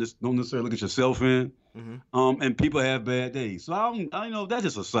that you don't necessarily look at yourself in. Mm-hmm. And people have bad days. So that's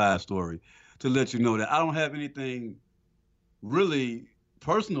just a side story to let you know that I don't have anything really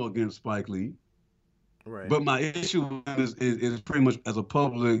personal against Spike Lee. Right. But my issue is pretty much as a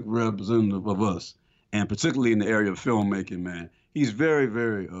public representative of us, and particularly in the area of filmmaking, man. He's very,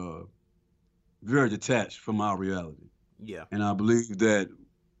 very, very detached from our reality. Yeah. And I believe that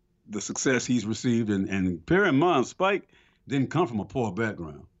the success he's received, and bear in mind, Spike didn't come from a poor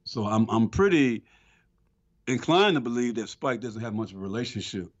background. So I'm pretty inclined to believe that Spike doesn't have much of a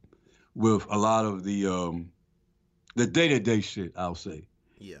relationship with a lot of the day-to-day shit, I'll say,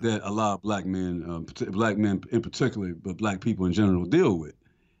 Yeah. that a lot of black men in particular, but black people in general deal with.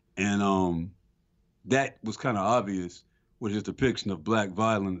 And that was kind of obvious with his depiction of black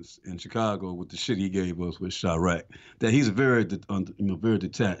violence in Chicago with the shit he gave us with Chirac. That he's very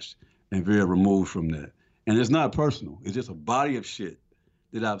detached and very removed from that. And it's not personal. It's just a body of shit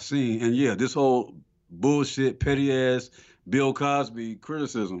that I've seen. And yeah, this whole bullshit, petty ass Bill Cosby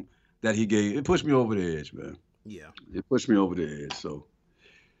criticism that he gave, it pushed me over the edge, man. Yeah. It pushed me over the edge. So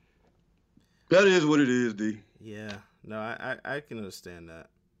that is what it is, D. Yeah. No, I can understand that.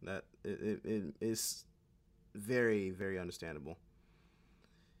 That it is very, very understandable.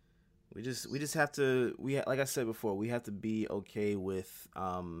 We just have to like I said before, we have to be okay with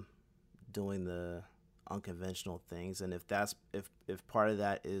doing the unconventional things, and if part of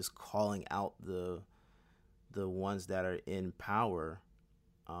that is calling out the ones that are in power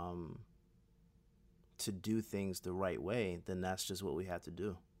um to do things the right way, then that's just what we have to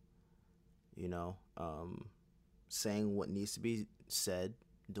do. You know, saying what needs to be said,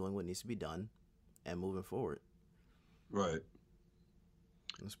 doing what needs to be done, and moving forward. Right.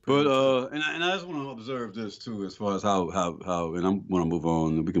 That's pretty But much it. and I just want to observe this too, as far as how and I'm want to move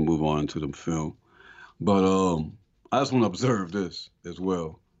on, and we can move on to the film. But I just want to observe this as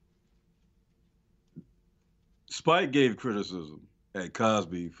well. Spike gave criticism at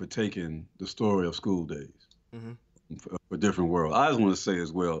Cosby for taking the story of School Days Mm-hmm. for Different World. I just want to say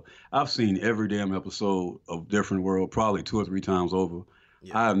as well, I've seen every damn episode of Different World probably 2 or 3 times over.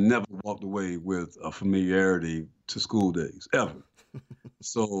 Yeah. I have never walked away with a familiarity to School Days ever.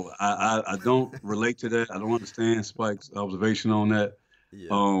 So I don't relate to that. I don't understand Spike's observation on that.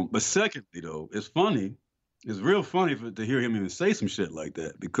 Yeah. But secondly, though, it's funny. It's real funny to hear him even say some shit like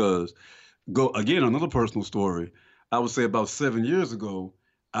that because go again another personal story. I would say about 7 years ago,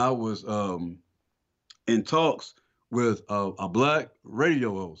 I was in talks with a black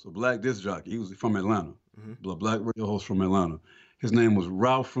radio host, a black disc jockey. He was from Atlanta, Mm-hmm. a black radio host from Atlanta. His name was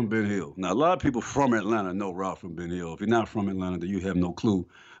Ralph from Ben Hill. Now, a lot of people from Atlanta know Ralph from Ben Hill. If you're not from Atlanta, then you have no clue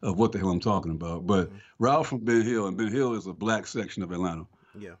of what the hell I'm talking about. But Mm-hmm. Ralph from Ben Hill, and Ben Hill is a black section of Atlanta.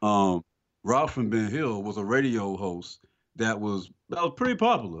 Yeah. Ralph from Ben Hill was a radio host that was pretty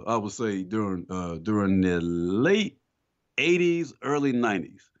popular, I would say, during the late '80s, early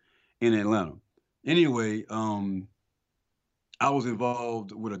 '90s in Atlanta. Anyway, I was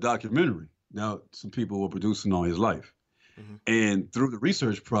involved with a documentary. Now, some people were producing on his life. Mm-hmm. And through the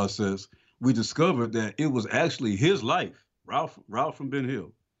research process, we discovered that it was actually his life, Ralph from Ben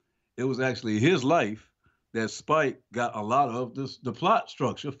Hill. It was actually his life that Spike got a lot of the plot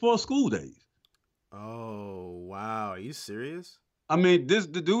structure for School Days. Oh wow, are you serious? I mean, the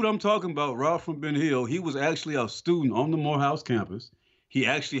dude I'm talking about, Ralph from Ben Hill, he was actually a student on the Morehouse campus. He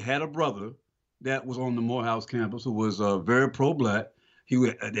actually had a brother that was on the Morehouse campus who was very pro-black.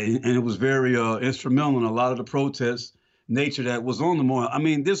 And it was very instrumental in a lot of the protest nature that was on the Morehouse. I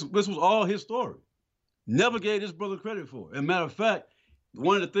mean, this was all his story. Never gave his brother credit for it. As a matter of fact,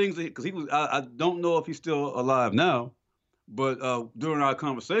 one of the things that, because he was, I don't know if he's still alive now, but during our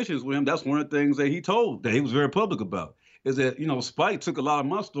conversations with him, that's one of the things that he told, that he was very public about, is that, Spike took a lot of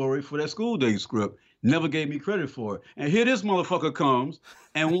my story for that School Day script, never gave me credit for it. And here this motherfucker comes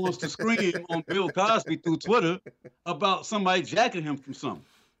and wants to scream on Bill Cosby through Twitter about somebody jacking him from something.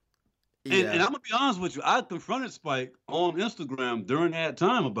 And I'm going to be honest with you, I confronted Spike on Instagram during that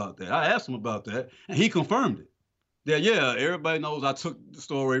time about that. I asked him about that, and he confirmed it. That, yeah, everybody knows I took the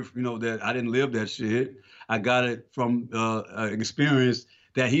story, that I didn't live that shit. I got it from an experience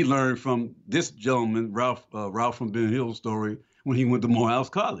that he learned from this gentleman, Ralph from Ben Hill's story, when he went to Morehouse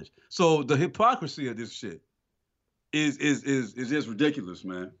College. So the hypocrisy of this shit is just ridiculous,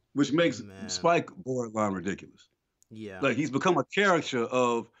 man, which makes Spike borderline ridiculous. Yeah. Like, he's become a caricature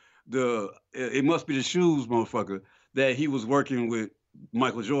of it must be the shoes, motherfucker, that he was working with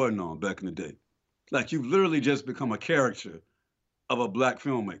Michael Jordan on back in the day. Like, you've literally just become a caricature of a black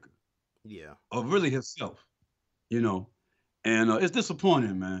filmmaker. Yeah. Of really himself, And it's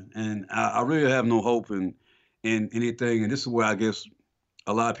disappointing, man. And I really have no hope in anything. And this is where I guess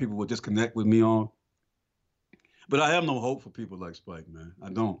a lot of people will disconnect with me on. But I have no hope for people like Spike, man. I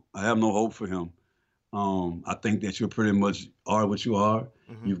don't. I have no hope for him. I think that you pretty much are what you are.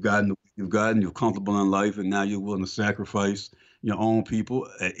 Mm-hmm. You're comfortable in life, and now you're willing to sacrifice your own people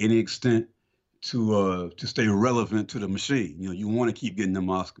at any extent to stay relevant to the machine. You want to keep getting them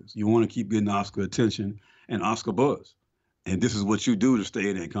Oscars. You want to keep getting Oscar attention and Oscar buzz. And this is what you do to stay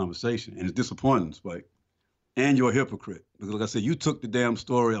in that conversation. And it's disappointing, Spike. And you're a hypocrite. Because like I said, you took the damn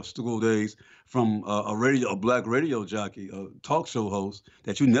story of School Days from a black radio jockey, a talk show host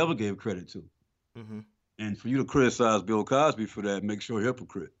that you never gave credit to. Mm-hmm. And for you to criticize Bill Cosby for that makes you a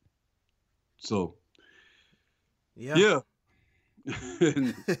hypocrite. So, yeah.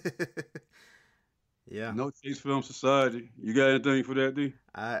 Yeah. No Chase Film Society. You got anything for that, D?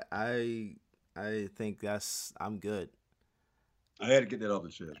 I think I'm good. I had to get that off the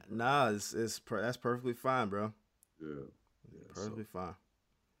chest. Nah, that's perfectly fine, bro. Yeah, perfectly fine.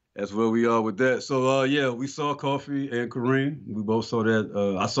 That's where we are with that. So we saw Coffee and Kareem. We both saw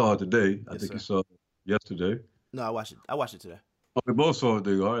that. I saw it today. I think you saw it yesterday. No, I watched it today. Oh, we both saw it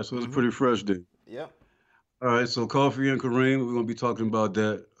today. All right, so it's a pretty fresh day. Yep. All right, so Coffee and Kareem, we're gonna be talking about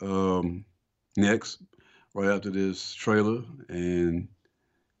that next, right after this trailer, and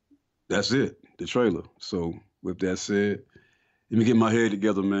that's it, the trailer. So with that said, let me get my head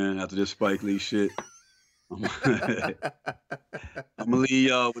together, man, after this Spike Lee shit. I'm gonna leave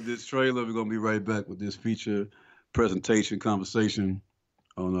y'all with this trailer. We're gonna be right back with this feature presentation conversation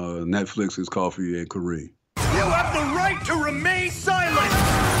on Netflix's Coffee and Kareem. You have the right to remain silent!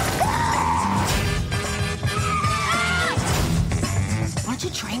 Aren't you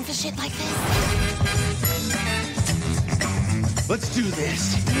trained for shit like this? Let's do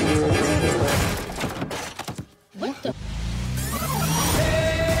this. What the?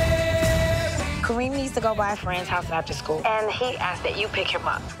 Kareem needs to go by a friend's house after school, and he asked that you pick him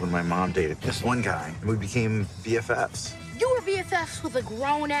up. When my mom dated this one guy, and we became BFFs. You were BFFs with a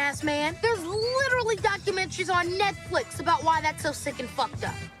grown-ass man? There's literally documentaries on Netflix about why that's so sick and fucked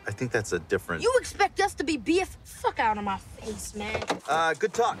up. I think that's a different... You expect us to be BF? Fuck out of my face, man.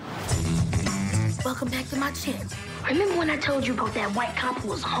 Good talk. Welcome back to my channel. Remember when I told you about that white cop who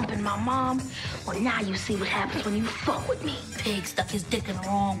was humping my mom? Well, now you see what happens when you fuck with me. pig stuck his dick in the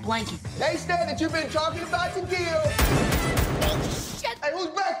wrong blanket. They said that you've been talking about the deal. Oh, shit! Hey, who's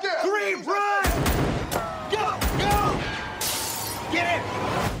back there? Kareem, run! Go! Get in!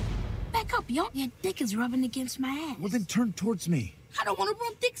 Back up, yo. Your dick is rubbing against my ass. Well, then turn towards me. I don't want to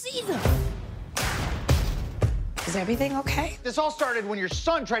rub dicks either. Is everything okay? This all started when your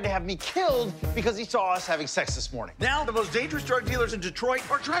son tried to have me killed because he saw us having sex this morning. Now the most dangerous drug dealers in Detroit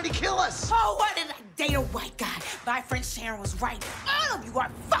are trying to kill us. Oh, why did I date a white guy? My friend Sharon was right. All of you are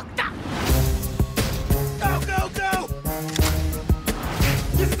fucked up. Go, go, go!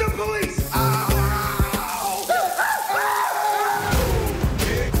 It's the police! Ow!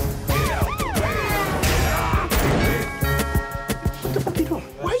 What the fuck are you doing?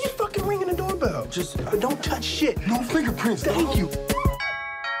 Why are you fucking ringing the doorbell? Just don't touch shit. No fingerprints. Thank you.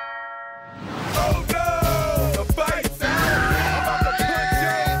 Oh no! The fight's out! I'm about to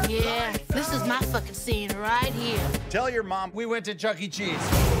punch you! Yeah, this is my fucking scene right here. Tell your mom we went to Chuck E. Cheese.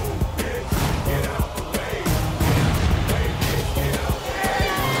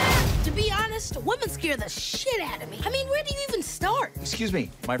 To be honest, women scare the shit out of me. I mean, where do you even start? Excuse me,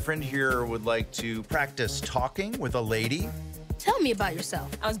 my friend here would like to practice talking with a lady. Tell me about yourself.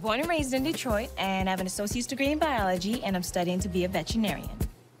 I was born and raised in Detroit, and I have an associate's degree in biology, and I'm studying to be a veterinarian.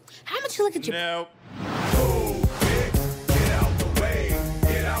 How much you look at your... No. Oh, bitch, get out the way.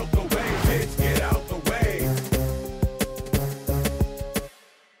 Get out the way, bitch, get out the way.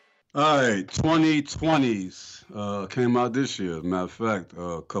 All right, 2020s came out this year. Matter of fact,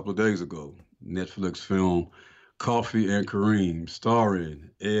 a couple of days ago, Netflix film Coffee and Kareem,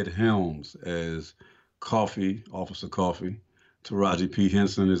 starring Ed Helms as Coffee, Officer Coffee. Taraji P.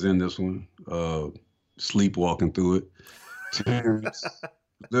 Henson is in this one, sleepwalking through it. Terrence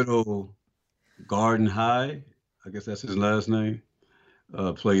Little Garden High, I guess that's his last name,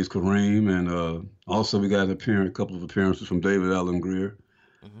 plays Kareem. And also we got a couple of appearances from David Alan Grier.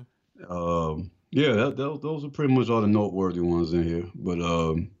 Yeah, those are pretty much all the noteworthy ones in here. But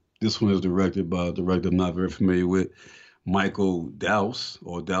this one is directed by a director I'm not very familiar with, Michael Dowse,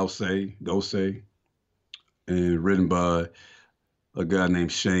 and written by a guy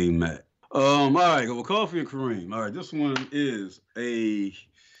named Shane Mack. All right, well, Coffee and Kareem. All right, this one is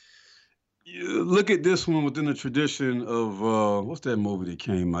look at this one within the tradition of, what's that movie that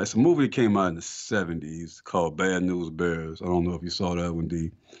came out? It's a movie that came out in the 70s called Bad News Bears. I don't know if you saw that one,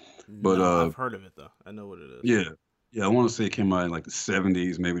 D. But no, I've heard of it, though. I know what it is. Yeah, I want to say it came out in like the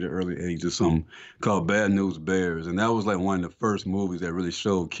 70s, maybe the early 80s or something, called Bad News Bears. And that was like one of the first movies that really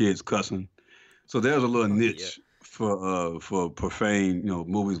showed kids cussing. So there's a little niche for profane,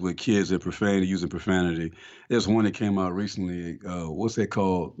 movies with kids and using profanity. There's one that came out recently. What's that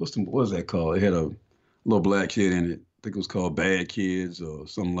called? What is that called? It had a little black kid in it. I think it was called Bad Kids or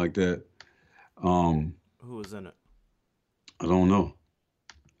something like that. Who was in it? I don't know.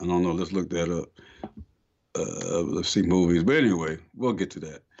 Let's look that up. Let's see movies. But anyway, we'll get to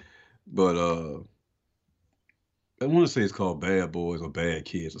that. But I want to say it's called Bad Boys or Bad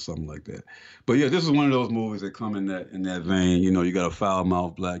Kids or something like that. But yeah, this is one of those movies that come in that vein. You got a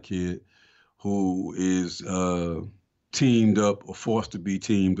foul-mouthed black kid who is teamed up or forced to be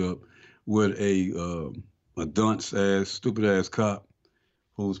teamed up with a dunce-ass, stupid-ass cop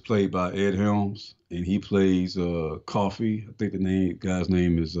who's played by Ed Helms, and he plays Coffee. I think the guy's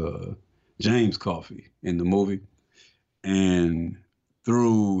name is James Coffee in the movie. And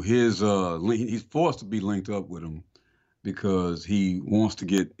through his, he's forced to be linked up with him because he wants to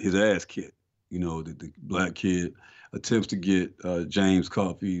get his ass kicked. The black kid attempts to get James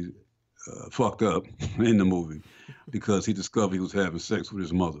Coffee fucked up in the movie because he discovered he was having sex with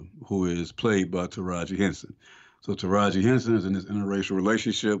his mother, who is played by Taraji Henson. So Taraji Henson is in this interracial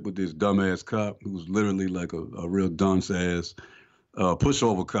relationship with this dumbass cop who's literally like a real dunce-ass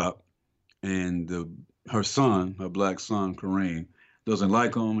pushover cop. And her black son, Kareem, doesn't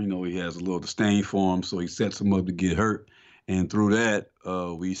like him. He has a little disdain for him, so he sets him up to get hurt. And through that,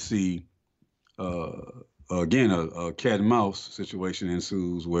 we see, again, a cat and mouse situation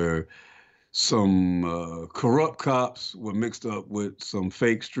ensues where some corrupt cops were mixed up with some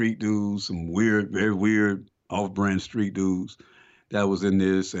fake street dudes, some very weird off-brand street dudes that was in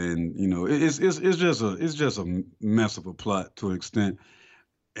this. And, it's just a mess of a plot to an extent.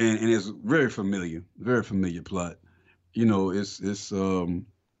 And it's very familiar plot. It's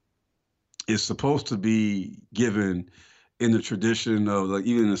supposed to be given in the tradition of, like,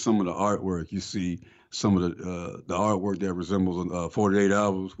 even in some of the artwork, you see some of the artwork that resembles 48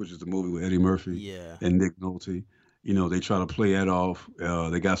 Hours, which is the movie with Eddie Murphy and Nick Nolte. They try to play that off.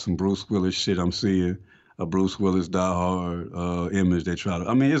 They got some Bruce Willis shit I'm seeing, a Bruce Willis Die Hard image. They try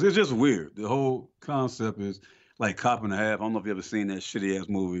to, it's just weird. The whole concept is like Cop and a Half. I don't know if you ever seen that shitty ass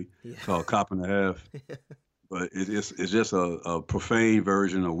movie called Cop and a Half, but it's just a profane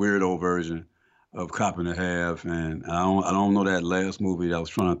version, a weirdo version of Cop and a Half. And I don't know that last movie that I was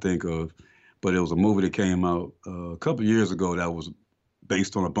trying to think of, but it was a movie that came out a couple years ago that was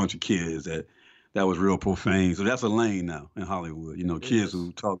based on a bunch of kids that was real profane. So that's a lane now in Hollywood. You know, kids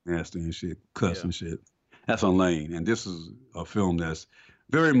who talk nasty and shit, cuss and shit. That's a lane, and this is a film that's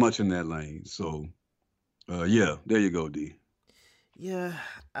very much in that lane. So, yeah, there you go, D. Yeah,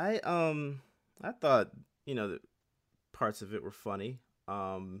 I thought that parts of it were funny.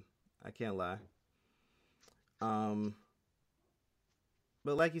 I can't lie. But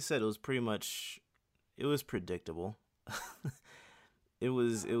like you said, it was predictable. It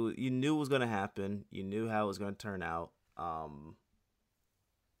was you knew it was gonna happen. You knew how it was gonna turn out.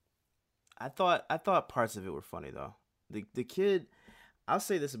 I thought parts of it were funny though. The kid, I'll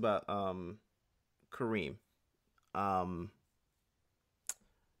say this about Kareem.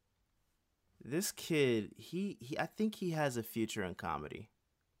 This kid, he I think he has a future in comedy.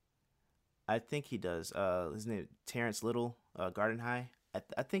 I think he does. His name Terrence Little, Garden High.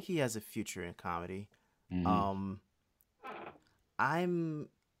 I think he has a future in comedy. Mm-hmm. I'm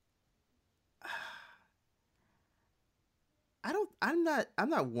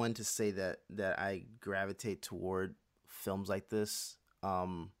not one to say that I gravitate toward films like this.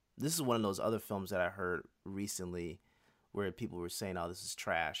 This is one of those other films that I heard recently where people were saying, "Oh, this is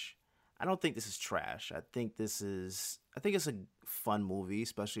trash." I don't think this is trash. I think it's a fun movie,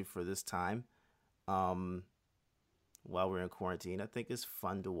 especially for this time. While we're in quarantine, I think it's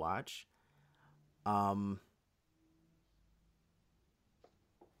fun to watch.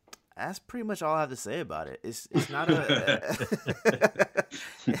 That's pretty much all I have to say about it. It's not a.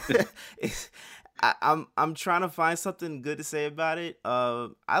 I'm trying to find something good to say about it.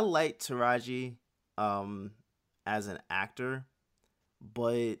 I like Taraji, as an actor,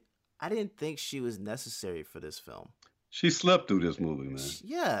 but I didn't think she was necessary for this film. She slept through this movie, man.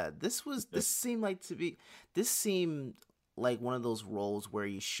 Yeah, this seemed like one of those roles where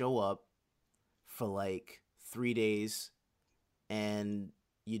you show up for like 3 days and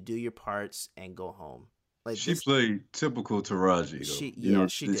you do your parts and go home. Like she played typical Taraji, though.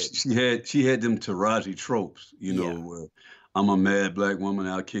 She did. She had them Taraji tropes, where I'm a mad black woman,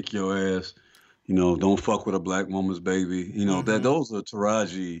 I'll kick your ass. Don't fuck with a black woman's baby. That those are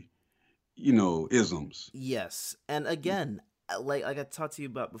Taraji, isms. Yes, and again, like I talked to you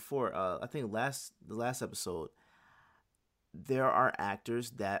about before, I think the last episode, there are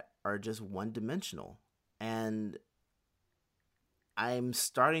actors that are just one dimensional, and I'm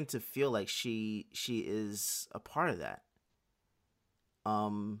starting to feel like she is a part of that.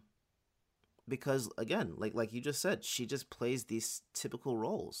 Because again, like you just said, she just plays these typical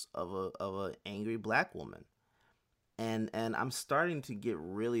roles of a angry black woman. And I'm starting to get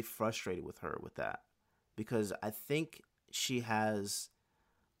really frustrated with her with that, because I think she has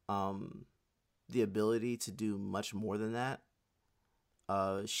the ability to do much more than that.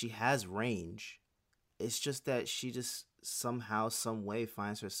 She has range. It's just that she just somehow, some way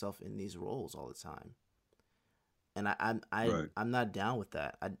finds herself in these roles all the time. And I'm not down with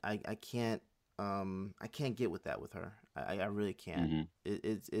that. I can't get with that with her. I really can't. Mm-hmm.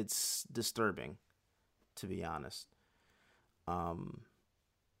 It's disturbing, to be honest.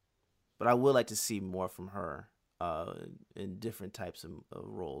 But I would like to see more from her in different types of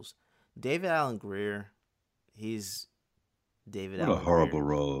roles. David Alan Grier, he's David Alan Grier. What a horrible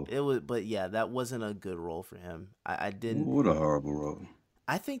role. It was, but yeah, that wasn't a good role for him. I didn't. What a horrible role.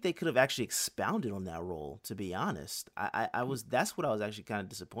 I think they could have actually expounded on that role, to be honest. That's what I was actually kind of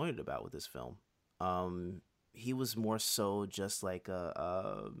disappointed about with this film. He was more so just like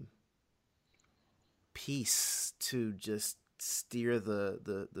a piece to just steer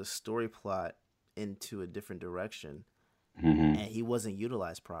the story plot into a different direction. Mm-hmm. And he wasn't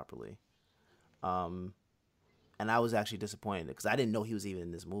utilized properly. And I was actually disappointed because I didn't know he was even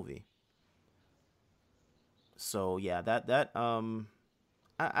in this movie. So yeah,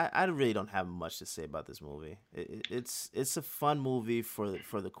 I really don't have much to say about this movie. It's a fun movie for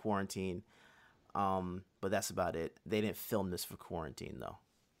the quarantine, but that's about it. They didn't film this for quarantine though,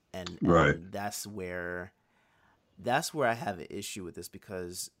 and that's where I have an issue with this,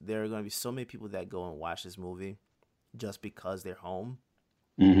 because there are going to be so many people that go and watch this movie just because they're home,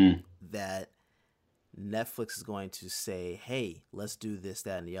 mm-hmm. that Netflix is going to say, hey, let's do this,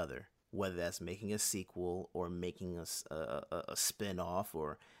 that, and the other. Whether that's making a sequel or making a spin-off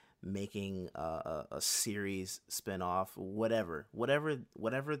or making a series spin-off, whatever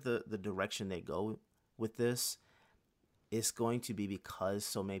the direction they go with this, it's going to be because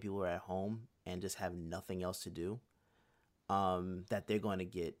so many people are at home and just have nothing else to do, that they're going to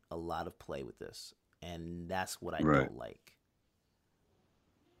get a lot of play with this. And that's what I don't like.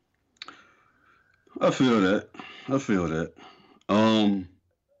 I feel that.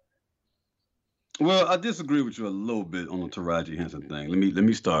 Well, I disagree with you a little bit on the Taraji Henson thing. Let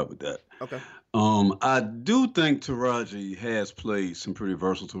me start with that. Okay. I do think Taraji has played some pretty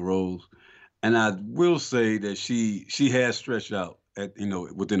versatile roles, and I will say that she has stretched out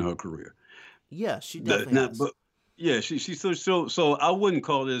within her career. Yeah, she definitely has. But yeah, she so I wouldn't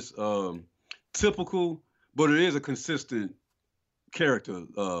call this typical, but it is a consistent character,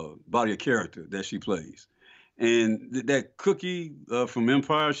 body of character that she plays. And that Cookie from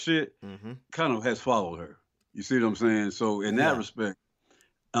Empire shit kind of has followed her. You see what I'm saying? So in that respect,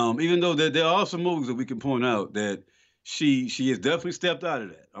 even though there are some movies that we can point out that she has definitely stepped out of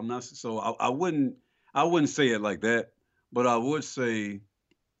that. I'm not so I wouldn't say it like that, but I would say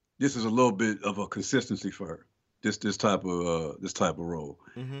this is a little bit of a consistency for her. This type of role,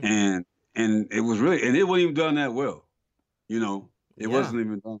 and it was really, and it wasn't even done that well. It wasn't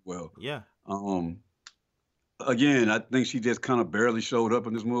even done well. Yeah. Again, I think she just kind of barely showed up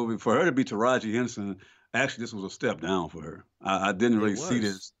in this movie. For her to be Taraji Henson, actually, this was a step down for her. I didn't really see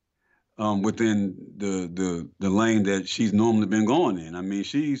this within the lane that she's normally been going in. I mean,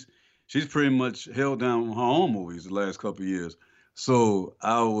 she's pretty much held down her own movies the last couple of years. So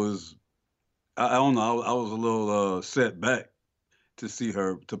I don't know. I was a little set back to see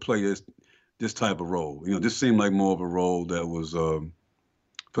her to play this type of role. This seemed like more of a role that was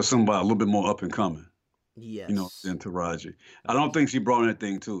for somebody a little bit more up and coming. Yes. Than Taraji. I don't think she brought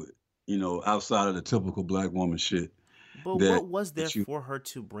anything to it, outside of the typical black woman shit. But what was there for her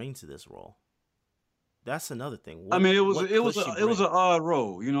to bring to this role? That's another thing. I mean, it was an odd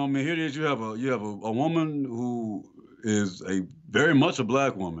role. I mean, here it is. You have a woman who is a very much a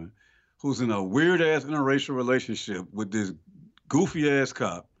black woman who's in a weird ass interracial relationship with this goofy ass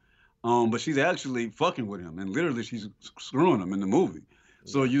cop. But she's actually fucking with him, and literally she's screwing him in the movie.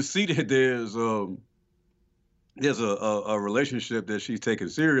 So you see that there's a relationship that she's taking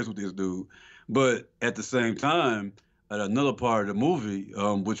serious with this dude, but at the same time, at another part of the movie,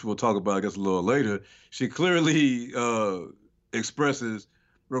 which we'll talk about, I guess, a little later, she clearly expresses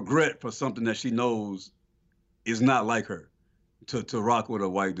regret for something that she knows is not like her, to rock with a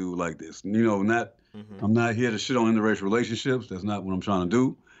white dude like this. I'm not here to shit on interracial relationships. That's not what I'm trying to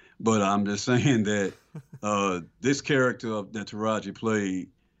do. But I'm just saying that this character that Taraji played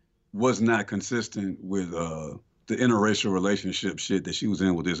was not consistent with the interracial relationship shit that she was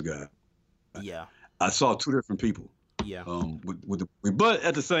in with this guy. Yeah. I saw two different people. Yeah. But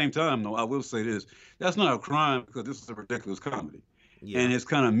at the same time, though, I will say this: that's not a crime because this is a ridiculous comedy, and it's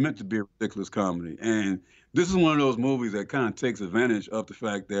kind of meant to be a ridiculous comedy. And this is one of those movies that kind of takes advantage of the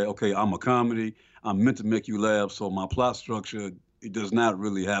fact that, okay, I'm a comedy, I'm meant to make you laugh, so my plot structure, it does not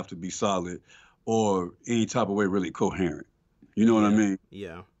really have to be solid or any type of way really coherent. You know what I mean?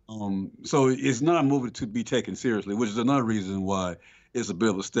 Yeah. So it's not a movie to be taken seriously, which is another reason why it's a bit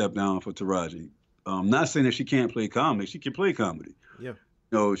of a step down for Taraji. Not saying that she can't play comedy. She can play comedy. Yeah.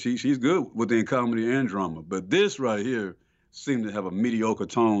 She's good within comedy and drama. But this right here seemed to have a mediocre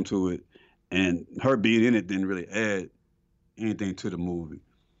tone to it, and her being in it didn't really add anything to the movie.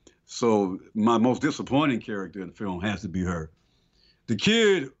 So my most disappointing character in the film has to be her. The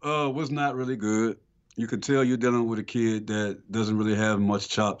kid was not really good. You could tell you're dealing with a kid that doesn't really have much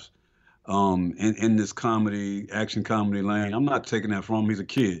chops in this action comedy lane. I'm not taking that from him. He's a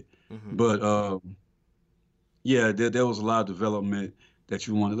kid. But there was a lot of development that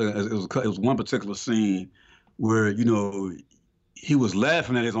you wanted. It was one particular scene where, he was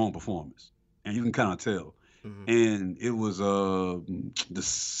laughing at his own performance, and you can kind of tell. And it was the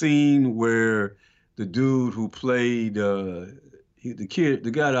scene where the dude who played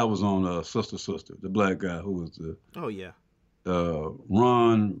the guy that was on Sister, the black guy who was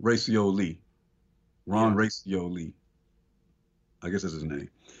Ron Racio Lee. Racio Lee. I guess that's his name.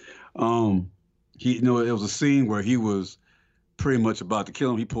 It was a scene where he was pretty much about to kill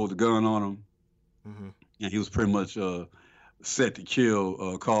him. He pulled the gun on him, and he was pretty much set to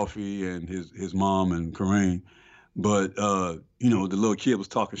kill Coffee and his mom and Kareem. But the little kid was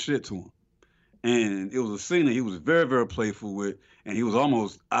talking shit to him. And it was a scene that he was very, very playful with, and he was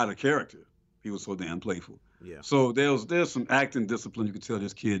almost out of character. He was so damn playful. Yeah. So there's some acting discipline you could tell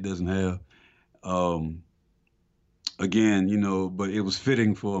this kid doesn't have. Again, but it was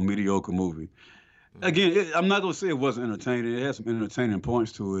fitting for a mediocre movie. Again, I'm not gonna say it wasn't entertaining. It had some entertaining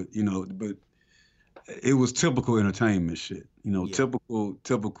points to it, but it was typical entertainment shit.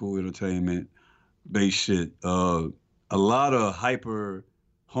 Typical entertainment based shit. a lot of hyper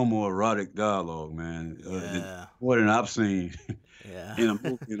homoerotic dialogue, man. More than I've seen in a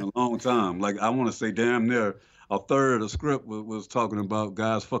movie in a long time. Like I want to say, damn near a third of the script was talking about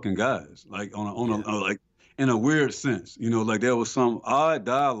guys fucking guys, like on a like in a weird sense, you know, like there was some odd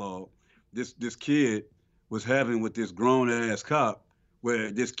dialogue this kid was having with this grown ass cop,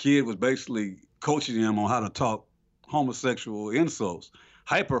 where this kid was basically coaching him on how to talk homosexual insults,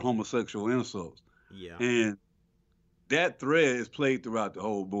 hyper homosexual insults. Yeah. And that thread is played throughout the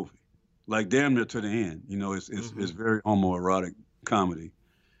whole movie, like damn near to the end. You know, it's very homoerotic comedy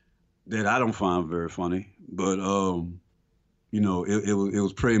that I don't find very funny, but you know, it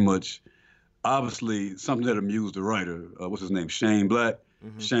was pretty much obviously something that amused the writer. What's his name? Shane Black.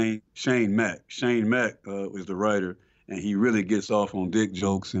 Shane Mack. Shane Mack is the writer, and he really gets off on dick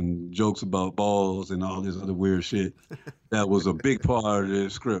jokes and jokes about balls and all this other weird shit. That was a big part of the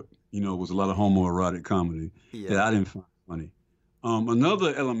script. You know, was a lot of homoerotic comedy that I didn't find funny.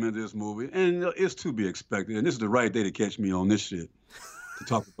 Another element of this movie, and it's to be expected, and this is the right day to catch me on this shit to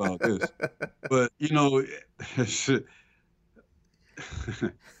talk about this. But you know,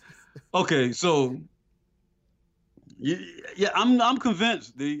 okay, so yeah, I'm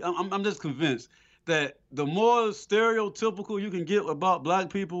convinced. I'm just convinced that the more stereotypical you can get about black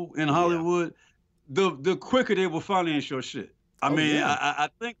people in Hollywood, the quicker they will finance your shit. I mean, I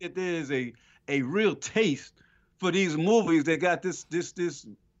think that there is a real taste for these movies that got this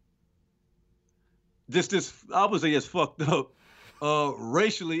I would say it's fucked up,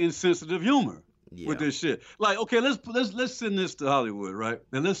 racially insensitive humor with this shit. Like, okay, let's send this to Hollywood, right?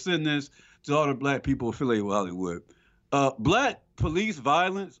 And let's send this to all the black people affiliated with Hollywood. Black police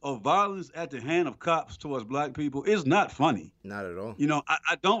violence or violence at the hand of cops towards black people is not funny. Not at all. You know,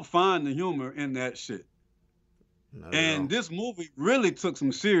 I don't find the humor in that shit. And this movie really took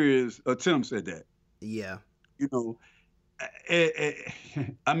some serious attempts at that. Yeah. You know,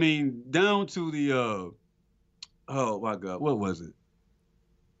 I mean, down to the oh my God, what was it?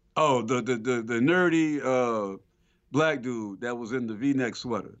 Oh, the nerdy black dude that was in the V-neck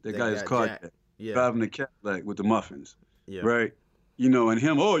sweater that got his car driving the Cadillac with the muffins. Yeah. Right. You know, and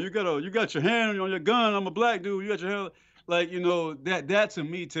him, oh, you got your hand on your gun. I'm a black dude. You got your hand, like, you know, that to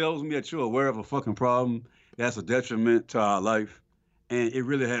me tells me that you're aware of a fucking problem that's a detriment to our life, and it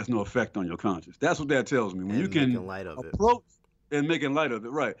really has no effect on your conscience. That's what that tells me. When you can approach and making light of it,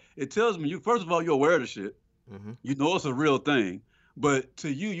 right? It tells me first of all, you're aware of the shit. You know it's a real thing, but to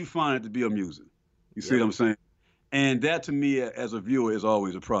you find it to be amusing. You see what I'm saying? And that to me, as a viewer, is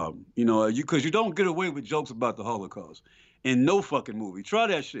always a problem. You know, because you don't get away with jokes about the Holocaust in no fucking movie. Try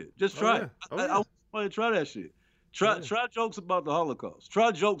that shit. Just try it. I want somebody to try that shit. Try jokes about the Holocaust.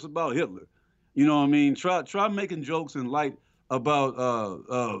 Try jokes about Hitler. You know what I mean? Try making jokes in light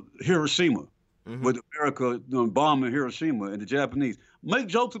about Hiroshima, with America bombing Hiroshima and the Japanese. Make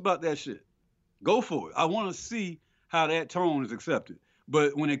jokes about that shit. Go for it. I want to see how that tone is accepted.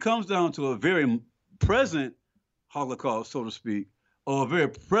 But when it comes down to a very present Holocaust, so to speak, or a very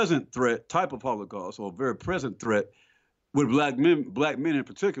present threat, type of Holocaust, or a very present threat with black men in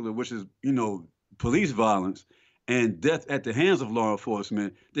particular, which is, you know, police violence and death at the hands of law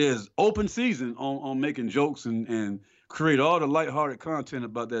enforcement, there's open season on making jokes and create all the lighthearted content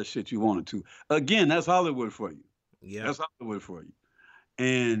about that shit you wanted to. Again, that's Hollywood for you. Yeah. That's Hollywood for you.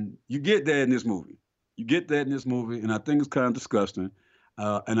 And you get that in this movie. You get that in this movie, and I think it's kind of disgusting,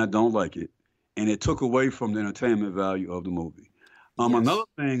 and I don't like it. And it took away from the entertainment value of the movie. Another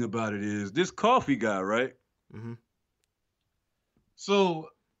thing about it is this coffee guy, right? So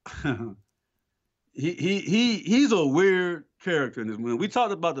he's a weird character in this movie. We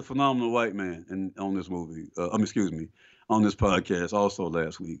talked about the phenomenal white man on this movie. On this podcast also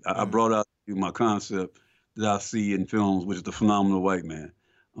last week. I brought out my concept that I see in films, which is the phenomenal white man.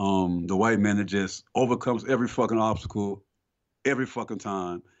 The white man that just overcomes every fucking obstacle, every fucking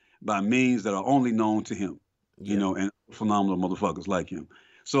time, by means that are only known to him, you know, and phenomenal motherfuckers like him.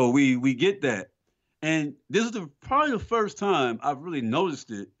 So we get that. And this is probably the first time I've really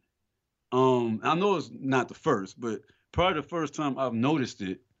noticed it. I know it's not the first, but probably the first time I've noticed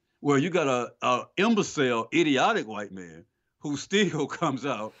it, where you got a imbecile, idiotic white man who still comes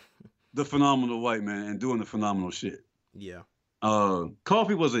out the phenomenal white man and doing the phenomenal shit. Yeah.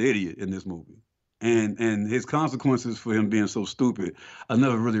 Coffee was an idiot in this movie. And his consequences for him being so stupid, I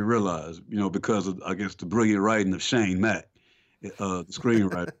never really realized, you know, because of, I guess, the brilliant writing of Shane Mack, the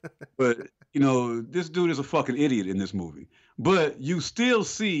screenwriter. But, you know, this dude is a fucking idiot in this movie. But you still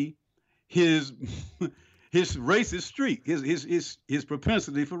see his racist streak, his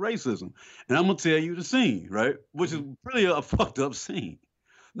propensity for racism. And I'm going to tell you the scene, right? Which is really a fucked up scene.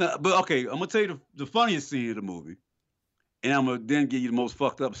 Now, but, okay, I'm going to tell you the funniest scene of the movie. and I'm gonna then give you the most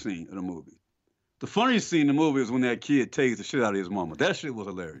fucked up scene of the movie. The funniest scene in the movie is when that kid tased the shit out of his mama. That shit was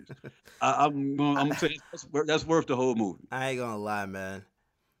hilarious. I'm gonna tell you that's worth the whole movie. I ain't gonna lie, man.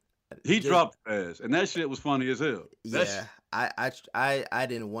 He dropped fast, and that shit was funny as hell. Yeah, I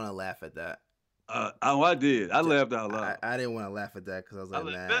didn't want to laugh at that. I did. I laughed out loud. I didn't want to laugh at that because I was like,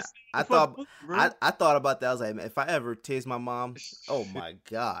 man, that's I thought about that. I was like, man, if I ever tased my mom, oh my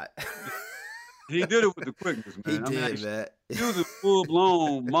God. He did it with the quickness, man. He did, man. He was in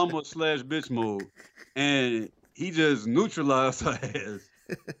full-blown mama/bitch mode, and he just neutralized her ass.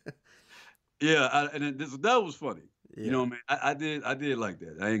 Yeah, that was funny. Yeah. You know what I mean? I did like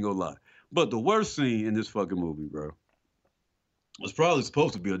that. I ain't gonna lie. But the worst scene in this fucking movie, bro, was probably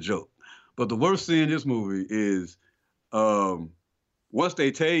supposed to be a joke. But the worst scene in this movie is once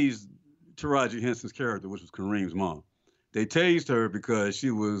they tased Taraji Henson's character, which was Kareem's mom. They tased her because she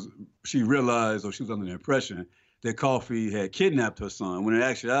realized, or she was under the impression, that Coffee had kidnapped her son. When in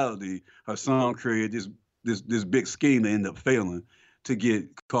actuality, her son created this big scheme that ended up failing to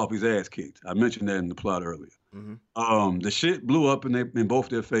get Coffee's ass kicked. I mentioned that in the plot earlier. Mm-hmm. The shit blew up in both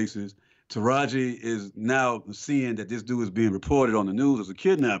their faces. Taraji is now seeing that this dude is being reported on the news as a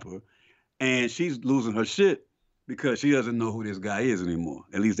kidnapper, and she's losing her shit because she doesn't know who this guy is anymore.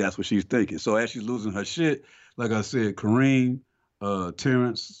 At least that's what she's thinking. So as she's losing her shit, like I said, Kareem,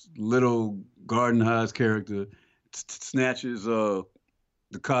 Terrence, little Garden High's character, snatches the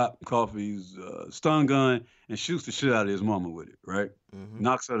cop, Coffee's stun gun, and shoots the shit out of his mama with it, right? Mm-hmm.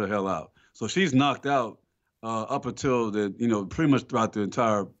 Knocks her the hell out. So she's knocked out up until pretty much throughout the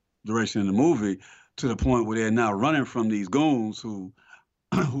entire duration of the movie, to the point where they're now running from these goons who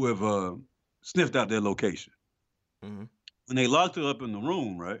have sniffed out their location. Mm-hmm. When they locked her up in the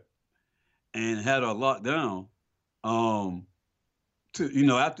room, right, and had her locked down, after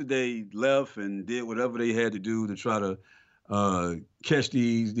they left and did whatever they had to do to try to catch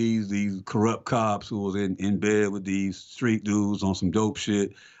these corrupt cops who was in bed with these street dudes on some dope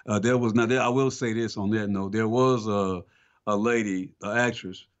shit. I will say this on that note, there was a lady, an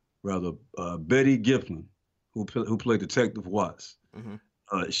actress rather, Betty Giplin, who played Detective Watts. Mm-hmm.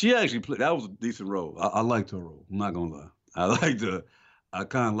 She actually played, that was a decent role. I liked her role. I'm not gonna lie. I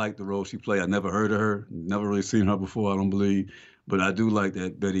kind of liked the role she played. I never heard of her, never really seen her before, I don't believe. But I do like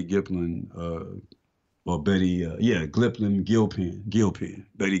that Betty Giplin, Gilpin,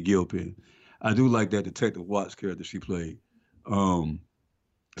 Betty Gilpin. I do like that Detective Watts character she played.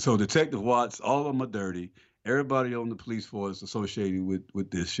 So Detective Watts, all of them are dirty. Everybody on the police force associated with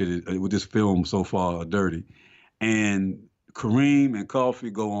this shit, with this film so far, are dirty. And Kareem and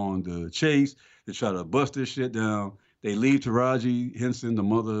Coffee go on the chase to try to bust this shit down. They leave Taraji Henson, the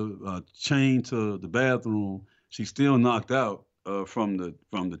mother, chained to the bathroom. She's still knocked out from the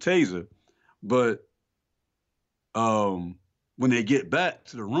taser, but when they get back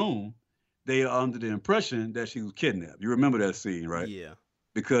to the room, they are under the impression that she was kidnapped. You remember that scene, right? Yeah.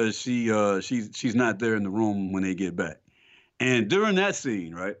 Because she's not there in the room when they get back, and during that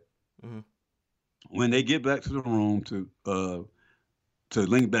scene, right, mm-hmm. when they get back to the room to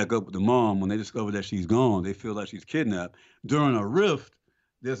link back up with the mom, when they discover that she's gone, they feel like she's kidnapped. During a rift,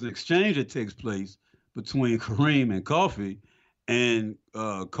 there's an exchange that takes place between Kareem and Coffee, and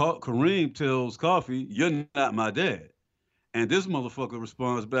Kareem tells Coffee, "You're not my dad." And this motherfucker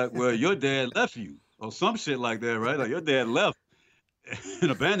responds back, "Well, your dad left you," or some shit like that, right? Like, your dad left and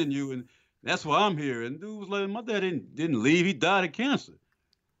abandoned you, and that's why I'm here. And dude was like, "My dad didn't leave. He died of cancer."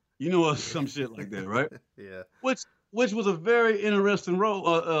 You know, some shit like that, right? Yeah. Which was a very interesting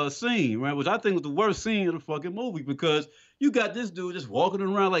scene, right? Which I think was the worst scene of the fucking movie, because you got this dude just walking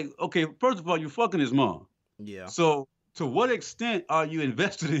around like, okay, first of all, you're fucking his mom. Yeah. So to what extent are you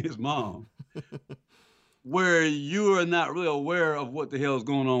invested in his mom where you are not really aware of what the hell is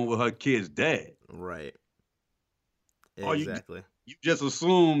going on with her kid's dad? Right. Exactly. You just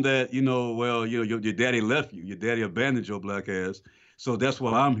assume that, your daddy left you. Your daddy abandoned your black ass. So that's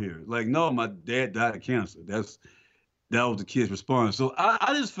why I'm here. Like, no, my dad died of cancer. That was the kid's response. So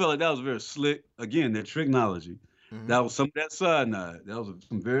I just felt like that was very slick. Again, that tricknology. Mm-hmm. That was some of that cyanide. That was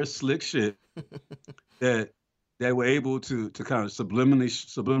some very slick shit that were able to kind of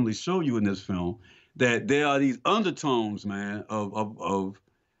subliminally show you in this film that there are these undertones, man, of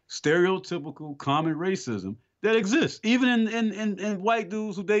stereotypical common racism that exists, even in white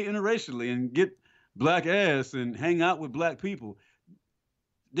dudes who date interracially and get black ass and hang out with black people.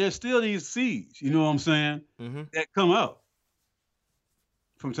 There's still these seeds, you know what I'm saying, mm-hmm. that come out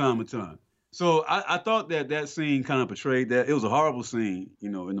from time to time. So I thought that scene kind of portrayed that. It was a horrible scene,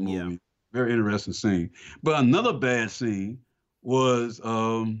 in the movie. Yeah. Very interesting scene. But another bad scene was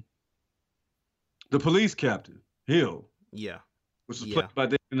the police captain, Hill, Yeah. which was Yeah. played by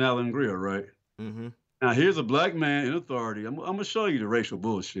David Alan Grier, right? Mm-hmm. Now here's a black man in authority. I'm gonna show you the racial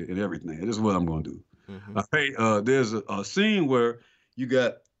bullshit and everything. This is what I'm gonna do. Mm-hmm. All right. There's a scene where you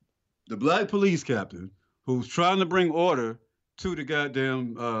got the black police captain who's trying to bring order to the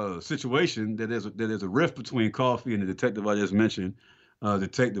goddamn situation. That there's a rift between Coffee and the detective I just mentioned,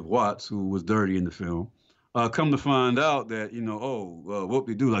 Detective Watts, who was dirty in the film. Come to find out that what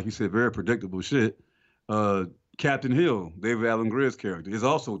they do, like you said, very predictable shit. Captain Hill, David Alan Grier's character, is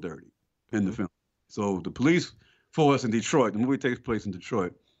also dirty in the film. So the police force in Detroit, the movie takes place in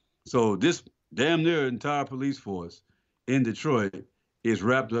Detroit. So this damn near entire police force in Detroit is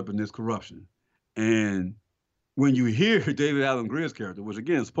wrapped up in this corruption. And when you hear David Alan Grier's character, which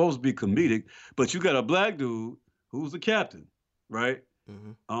again is supposed to be comedic, but you got a black dude who's the captain, right?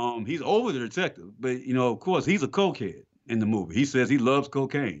 Mm-hmm. He's over the detective, but of course, he's a cokehead in the movie. He says he loves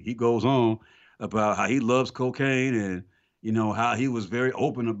cocaine. He goes on about how he loves cocaine and how he was very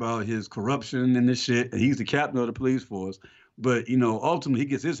open about his corruption and this shit. And he's the captain of the police force. But ultimately he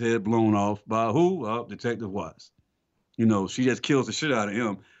gets his head blown off by who? Detective Watts. She just kills the shit out of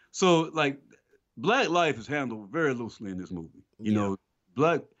him. So like, black life is handled very loosely in this movie.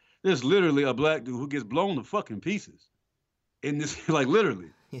 There's literally a black dude who gets blown to fucking pieces in this, like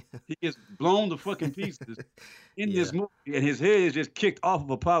literally. He gets blown to fucking pieces in this movie, and his head is just kicked off of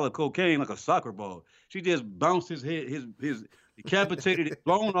a pile of cocaine like a soccer ball. She just bounced his head, his decapitated,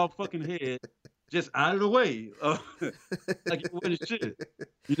 blown off fucking head, just out of the way, like it wasn't shit.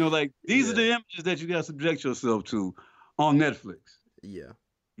 Like these are the images that you gotta subject yourself to on Netflix. Yeah.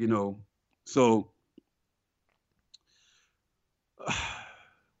 So.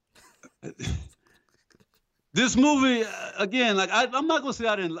 This movie, again, like I'm not gonna say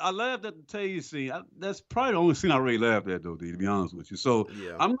I laughed at the Tay scene. That's probably the only scene I really laughed at, though, D, to be honest with you. So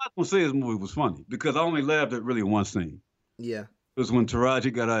I'm not gonna say this movie was funny because I only laughed at really one scene. Yeah. It was when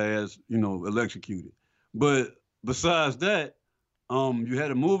Taraji got her ass, electrocuted. But besides that, you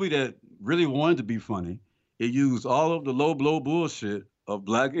had a movie that really wanted to be funny. It used all of the low blow bullshit of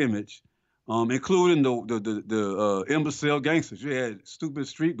Black image, including the imbecile gangsters. You had stupid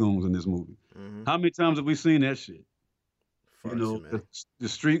street goons in this movie. Mm-hmm. How many times have we seen that shit? The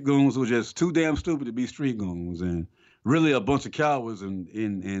street goons were just too damn stupid to be street goons, and really a bunch of cowards.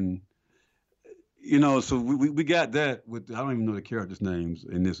 And so we got that with, I don't even know the characters' names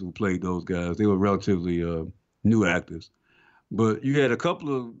in this who played those guys. They were relatively new actors, but you had a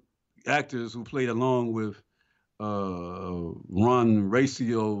couple of actors who played along with Ron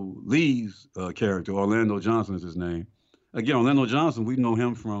Racio Lee's character. Orlando Johnson is his name. Again, Orlando Johnson, we know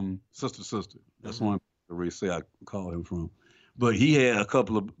him from Sister Sister. That's one I really say I call him from. But he had a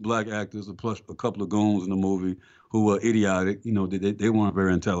couple of black actors, plus a couple of goons in the movie who were idiotic. They weren't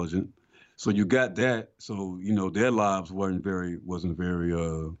very intelligent. So you got that. So their lives wasn't very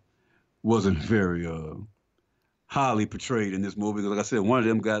highly portrayed in this movie. Because like I said, one of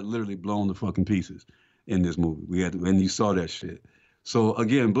them got literally blown to fucking pieces in this movie. And you saw that shit. So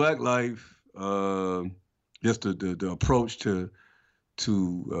again, Black life. Just the approach to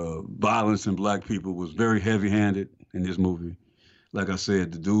violence in black people was very heavy-handed in this movie. Like I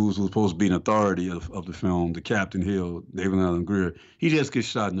said, the dudes who was supposed to be an authority of the film, the Captain Hill, David Alan Grier, he just gets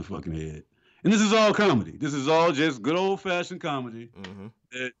shot in the fucking head. And this is all comedy. This is all just good old-fashioned comedy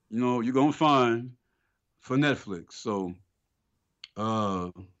that you're gonna find for Netflix. So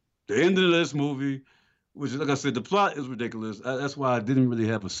the ending of this movie, which is, like I said, the plot is ridiculous. That's why I didn't really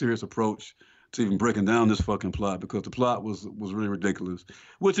have a serious approach to even breaking down this fucking plot, because the plot was really ridiculous,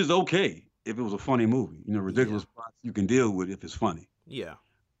 which is okay if it was a funny movie. Ridiculous plots you can deal with if it's funny. Yeah.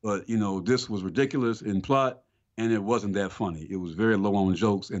 But, this was ridiculous in plot, and it wasn't that funny. It was very low on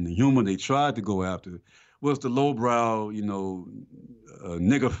jokes, and the humor they tried to go after was the lowbrow,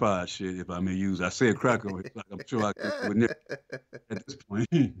 niggified shit, if I may use. I say a cracker, like I'm sure I could with Nick at this point.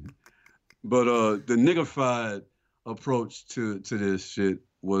 But the niggified approach to this shit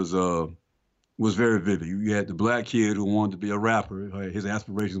was very vivid. You had the black kid who wanted to be a rapper. His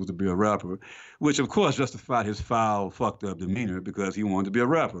aspirations was to be a rapper, which of course justified his foul, fucked up demeanor because he wanted to be a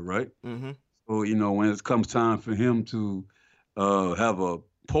rapper, right? Mm-hmm. So, when it comes time for him to have a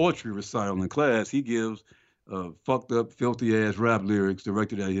poetry recital in class, he gives fucked up, filthy ass rap lyrics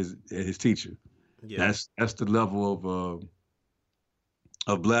directed at his teacher. Yeah. That's the level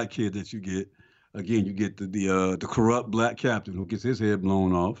of black kid that you get. Again, you get the corrupt black captain who gets his head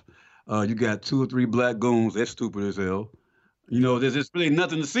blown off. You got 2 or 3 black goons. They're stupid as hell. There's just really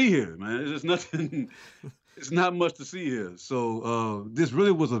nothing to see here, man. There's just nothing. It's not much to see here. So this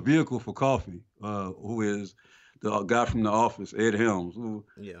really was a vehicle for Coffee, who is the guy from The Office, Ed Helms. Who,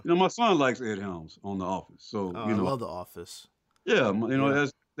 Yeah. you know, my son likes Ed Helms on The Office. So Oh, you I know, love The Office. yeah, you know Yeah.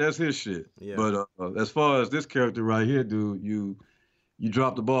 that's his shit. Yeah. But as far as this character right here, dude, you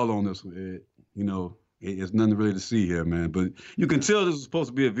dropped the ball on this one, Ed. You know, it's nothing really to see here, man. But you can tell this is supposed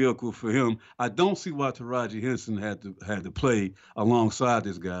to be a vehicle for him. I don't see why Taraji Henson had to play alongside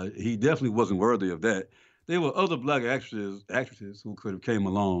this guy. He definitely wasn't worthy of that. There were other black actresses who could have came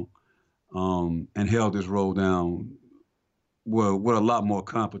along and held this role down well with a lot more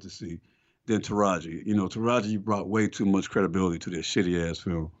competency than Taraji. You know, Taraji brought way too much credibility to this shitty ass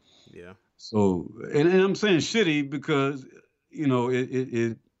film. Yeah. So, and I'm saying shitty because you know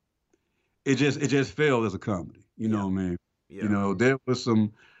it just failed as a comedy. You know what I mean? Yeah. You know, there was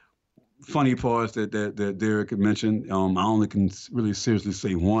some funny parts that Derek had mentioned. I only can really seriously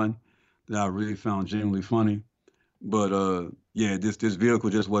say one that I really found genuinely funny. But yeah, this vehicle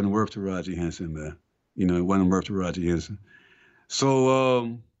just wasn't worth Taraji Henson, man. You know, it wasn't worth Taraji Henson.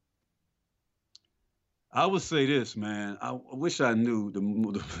 So I would say this, man. I wish I knew the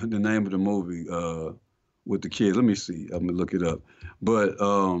name of the movie with the kids. Let me see. I'm gonna look it up. But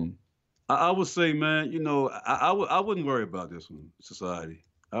I would say, man, you know, I wouldn't worry about this one, Society.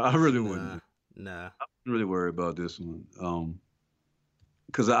 I really wouldn't. Nah. I wouldn't really worry about this one.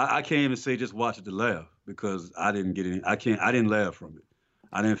 Because I can't even say just watch it to laugh because I didn't get any. I didn't laugh from it.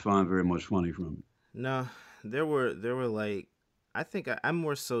 I didn't find very much funny from it. No, there were like, I think I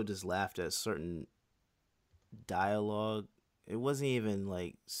more so just laughed at certain dialogue. It wasn't even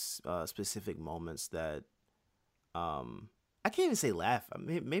like specific moments that I can't even say laugh.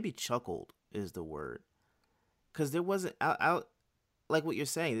 Maybe chuckled is the word, because there wasn't out like what you're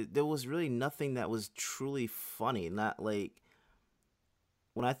saying. There was really nothing that was truly funny. Not like,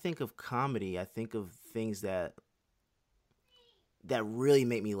 when I think of comedy, I think of things that really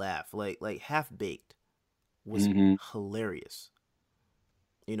make me laugh. Like Half Baked was hilarious.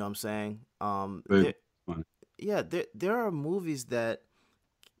 You know what I'm saying? There are movies that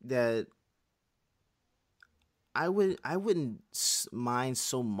I wouldn't mind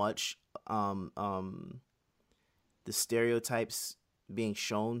so much the stereotypes being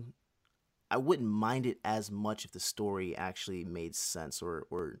shown. I wouldn't mind it as much if the story actually made sense or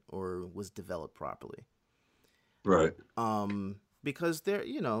was developed properly. Right. Because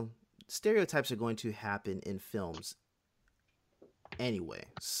stereotypes are going to happen in films anyway.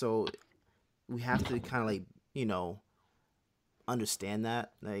 So we have to kind of like, understand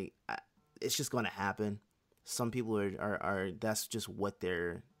that. Like, it's just going to happen. Some people are that's just what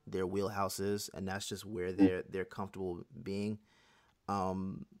their wheelhouse is, and that's just where they're comfortable being.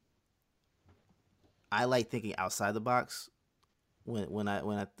 I like thinking outside the box when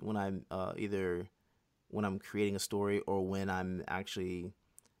I'm either when I'm creating a story or when I'm actually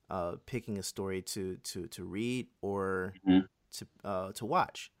picking a story to read or to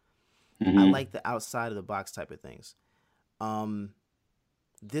watch. I like the outside of the box type of things.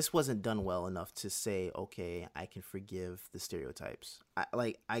 This wasn't done well enough to say, okay, I can forgive the stereotypes.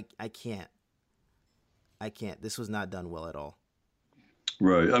 I can't. This was not done well at all.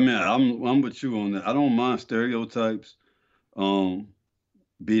 Right. I mean, I'm with you on that. I don't mind stereotypes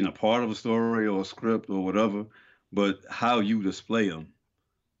being a part of a story or a script or whatever, but how you display them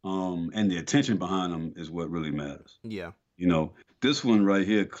and the attention behind them is what really matters. Yeah. This one right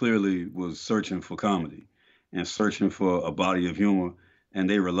here clearly was searching for comedy and searching for a body of humor, and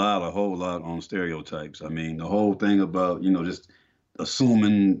they relied a whole lot on stereotypes. I mean, the whole thing about, just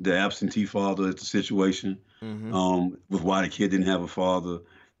assuming the absentee father is the situation, with why the kid didn't have a father,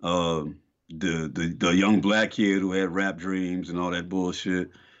 the young black kid who had rap dreams and all that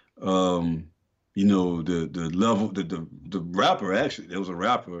bullshit. The level, the rapper, actually, there was a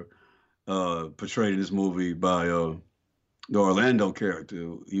rapper portrayed in this movie by the Orlando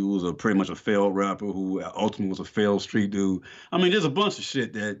character. He was pretty much a failed rapper who ultimately was a failed street dude. I mean, there's a bunch of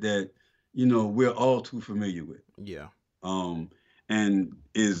shit that we're all too familiar with. Yeah. And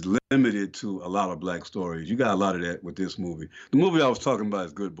is limited to a lot of black stories. You got a lot of that with this movie. The movie I was talking about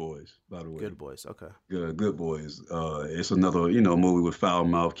is Good Boys, by the way. Good Boys, okay. Good Boys. It's another, movie with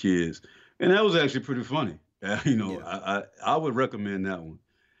foul-mouthed kids. And that was actually pretty funny. I would recommend that one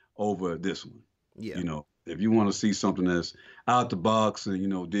over this one. Yeah. If you want to see something that's out the box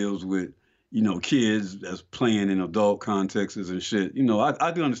and, deals with, kids that's playing in adult contexts and shit,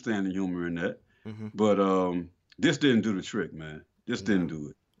 I do understand the humor in that. But this didn't do the trick, man. This didn't do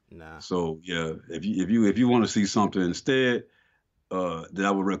it. Nah. So yeah, if you want to see something instead, that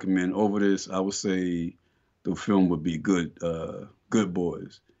I would recommend over this, I would say the film would be Good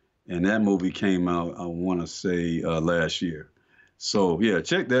Boys, and that movie came out, I want to say last year. So yeah,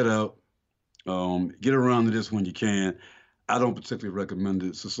 check that out. Get around to this when you can. I don't particularly recommend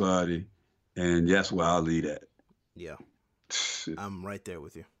it, Society, and that's where I'll lead at. Yeah, I'm right there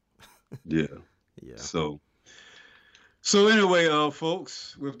with you. Yeah. Yeah. So anyway,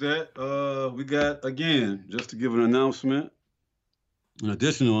 folks, with that, we got again just to give an announcement, an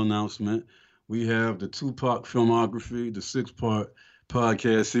additional announcement. We have the Tupac filmography, the 6-part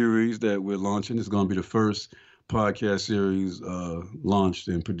podcast series that we're launching. It's going to be the first podcast series launched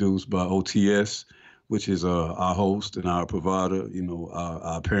and produced by OTS, which is our host and our provider,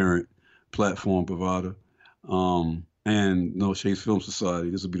 our parent platform provider, and No Chase Film Society.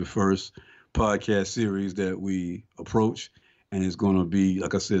 This will be the first podcast series that we approach, and it's going to be,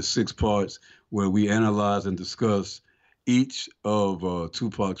 like I said, 6 parts where we analyze and discuss each of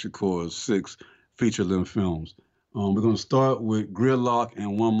Tupac Shakur's 6 feature-length films. We're going to start with Gridlock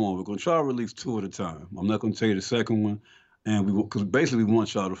and one more. We're going to try to release 2 at a time. I'm not going to tell you the second one, and because basically we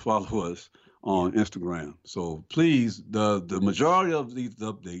want y'all to follow us on Instagram. So please, the majority of these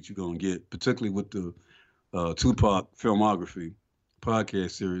updates you're going to get, particularly with the Tupac filmography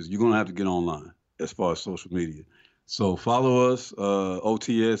podcast series, you're going to have to get online as far as social media. So follow us,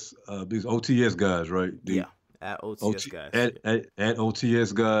 OTS, these OTS guys, right? Yeah, at OTS guys. At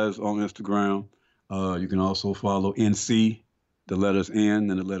OTS guys on Instagram. You can also follow NC, the letters N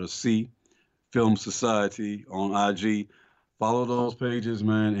and the letter C, Film Society on IG. Follow those pages,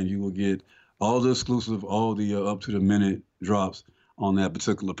 man, and you will get all the exclusive, all the up to the minute drops on that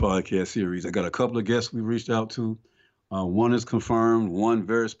particular podcast series. I got a couple of guests we reached out to. One is confirmed. One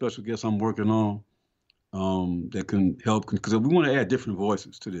very special guest I'm working on that can help, because we want to add different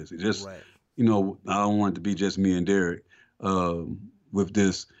voices to this. It just, Right. I don't want it to be just me and Derek. With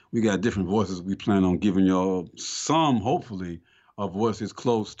this, we got different voices. We plan on giving y'all some, hopefully, of voices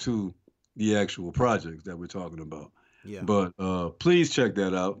close to the actual projects that we're talking about. Yeah. But please check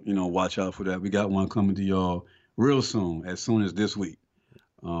that out. Watch out for that. We got one coming to y'all real soon as this week.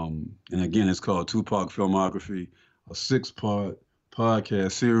 And again, it's called Tupac Filmography, a 6-part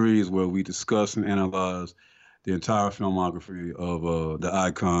podcast series where we discuss and analyze the entire filmography of the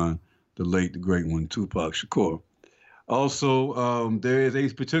icon, the late, the great one, Tupac Shakur. Also, there is a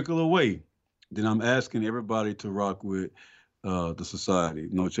particular way that I'm asking everybody to rock with the society,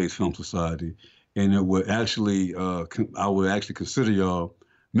 No Chase Film Society, and it would actually, I would actually consider y'all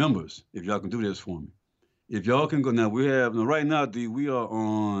members if y'all can do this for me. If y'all can go now, right now, D, we are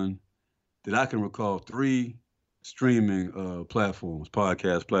on, that I can recall, 3 streaming platforms,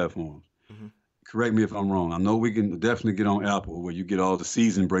 podcast platforms. Mm-hmm. Correct me if I'm wrong. I know we can definitely get on Apple where you get all the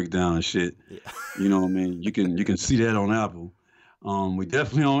season breakdown and shit. Yeah. You know what I mean? You can see that on Apple. We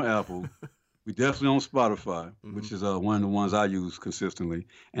definitely on Apple. We definitely on Spotify, Mm-hmm. which is one of the ones I use consistently.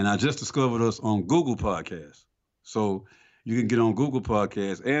 And I just discovered us on Google Podcasts. So you can get on Google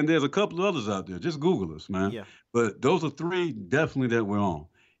Podcasts, and there's a couple of others out there. Just Google us, man. Yeah. But those are 3 definitely that we're on.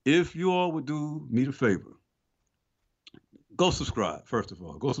 If you all would do me the favor, go subscribe, first of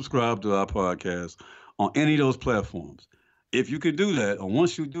all. Go subscribe to our podcast on any of those platforms. If you can do that, or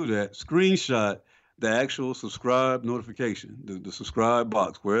once you do that, screenshot the actual subscribe notification, the subscribe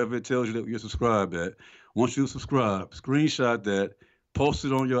box, wherever it tells you that you're subscribed at. Once you subscribe, screenshot that, post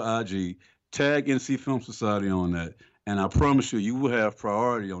it on your IG, tag NC Film Society on that, and I promise you, you will have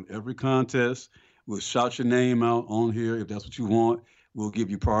priority on every contest. We'll shout your name out on here if that's what you want. We'll give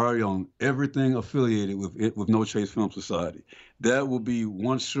you priority on everything affiliated with it, with No Chase Film Society. That will be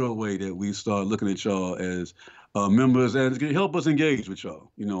one sure way that we start looking at y'all as members, and it's gonna help us engage with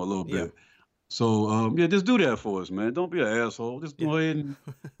y'all, a little bit. Yeah. So just do that for us, man. Don't be an asshole. Just go ahead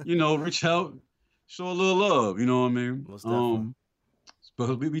and, reach out, show a little love. You know what I mean? Most definitely.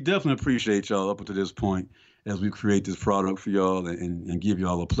 But we definitely appreciate y'all up until this point as we create this product for y'all and give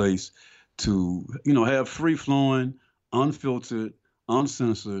y'all a place to, have free flowing, unfiltered,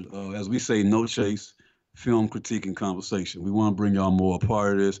 uncensored, as we say, no chase film critique and conversation. We want to bring y'all more a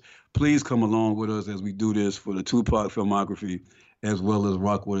part of this. Please come along with us as we do this for the Tupac filmography, as well as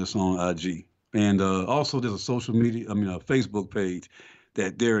rock with us on IG. And also there's a Facebook page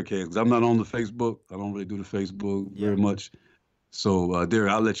that Derek has. 'Cause I'm not on the Facebook. I don't really do the Facebook very much. So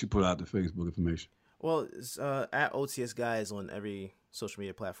Derek, I'll let you put out the Facebook information. Well, it's at OTS Guys on every social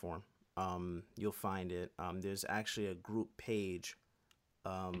media platform. You'll find it. There's actually a group page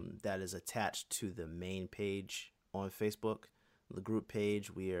that is attached to the main page on Facebook. The group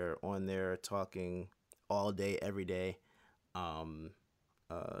page, we are on there talking all day, every day,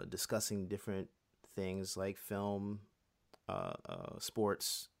 discussing different things like film,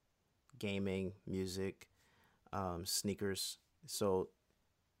 sports, gaming, music, sneakers. So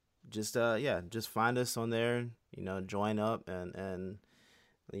just find us on there, join up and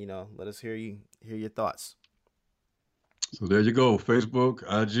let us hear your thoughts. So there you go. Facebook,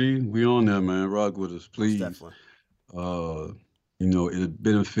 IG, we on there, man. Rock with us, please. Most definitely. It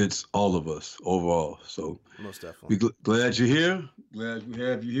benefits all of us overall. So most definitely. We glad you're here. Glad we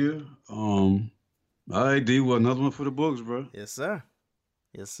have you here. All right, D, well, another one for the books, bro. Yes, sir.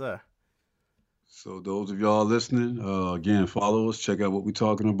 Yes, sir. So those of y'all listening, again, follow us. Check out what we're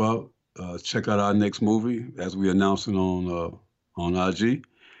talking about. Check out our next movie as we announcing on IG.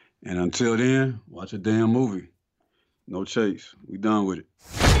 And until then, watch a damn movie. No chase. We done with it.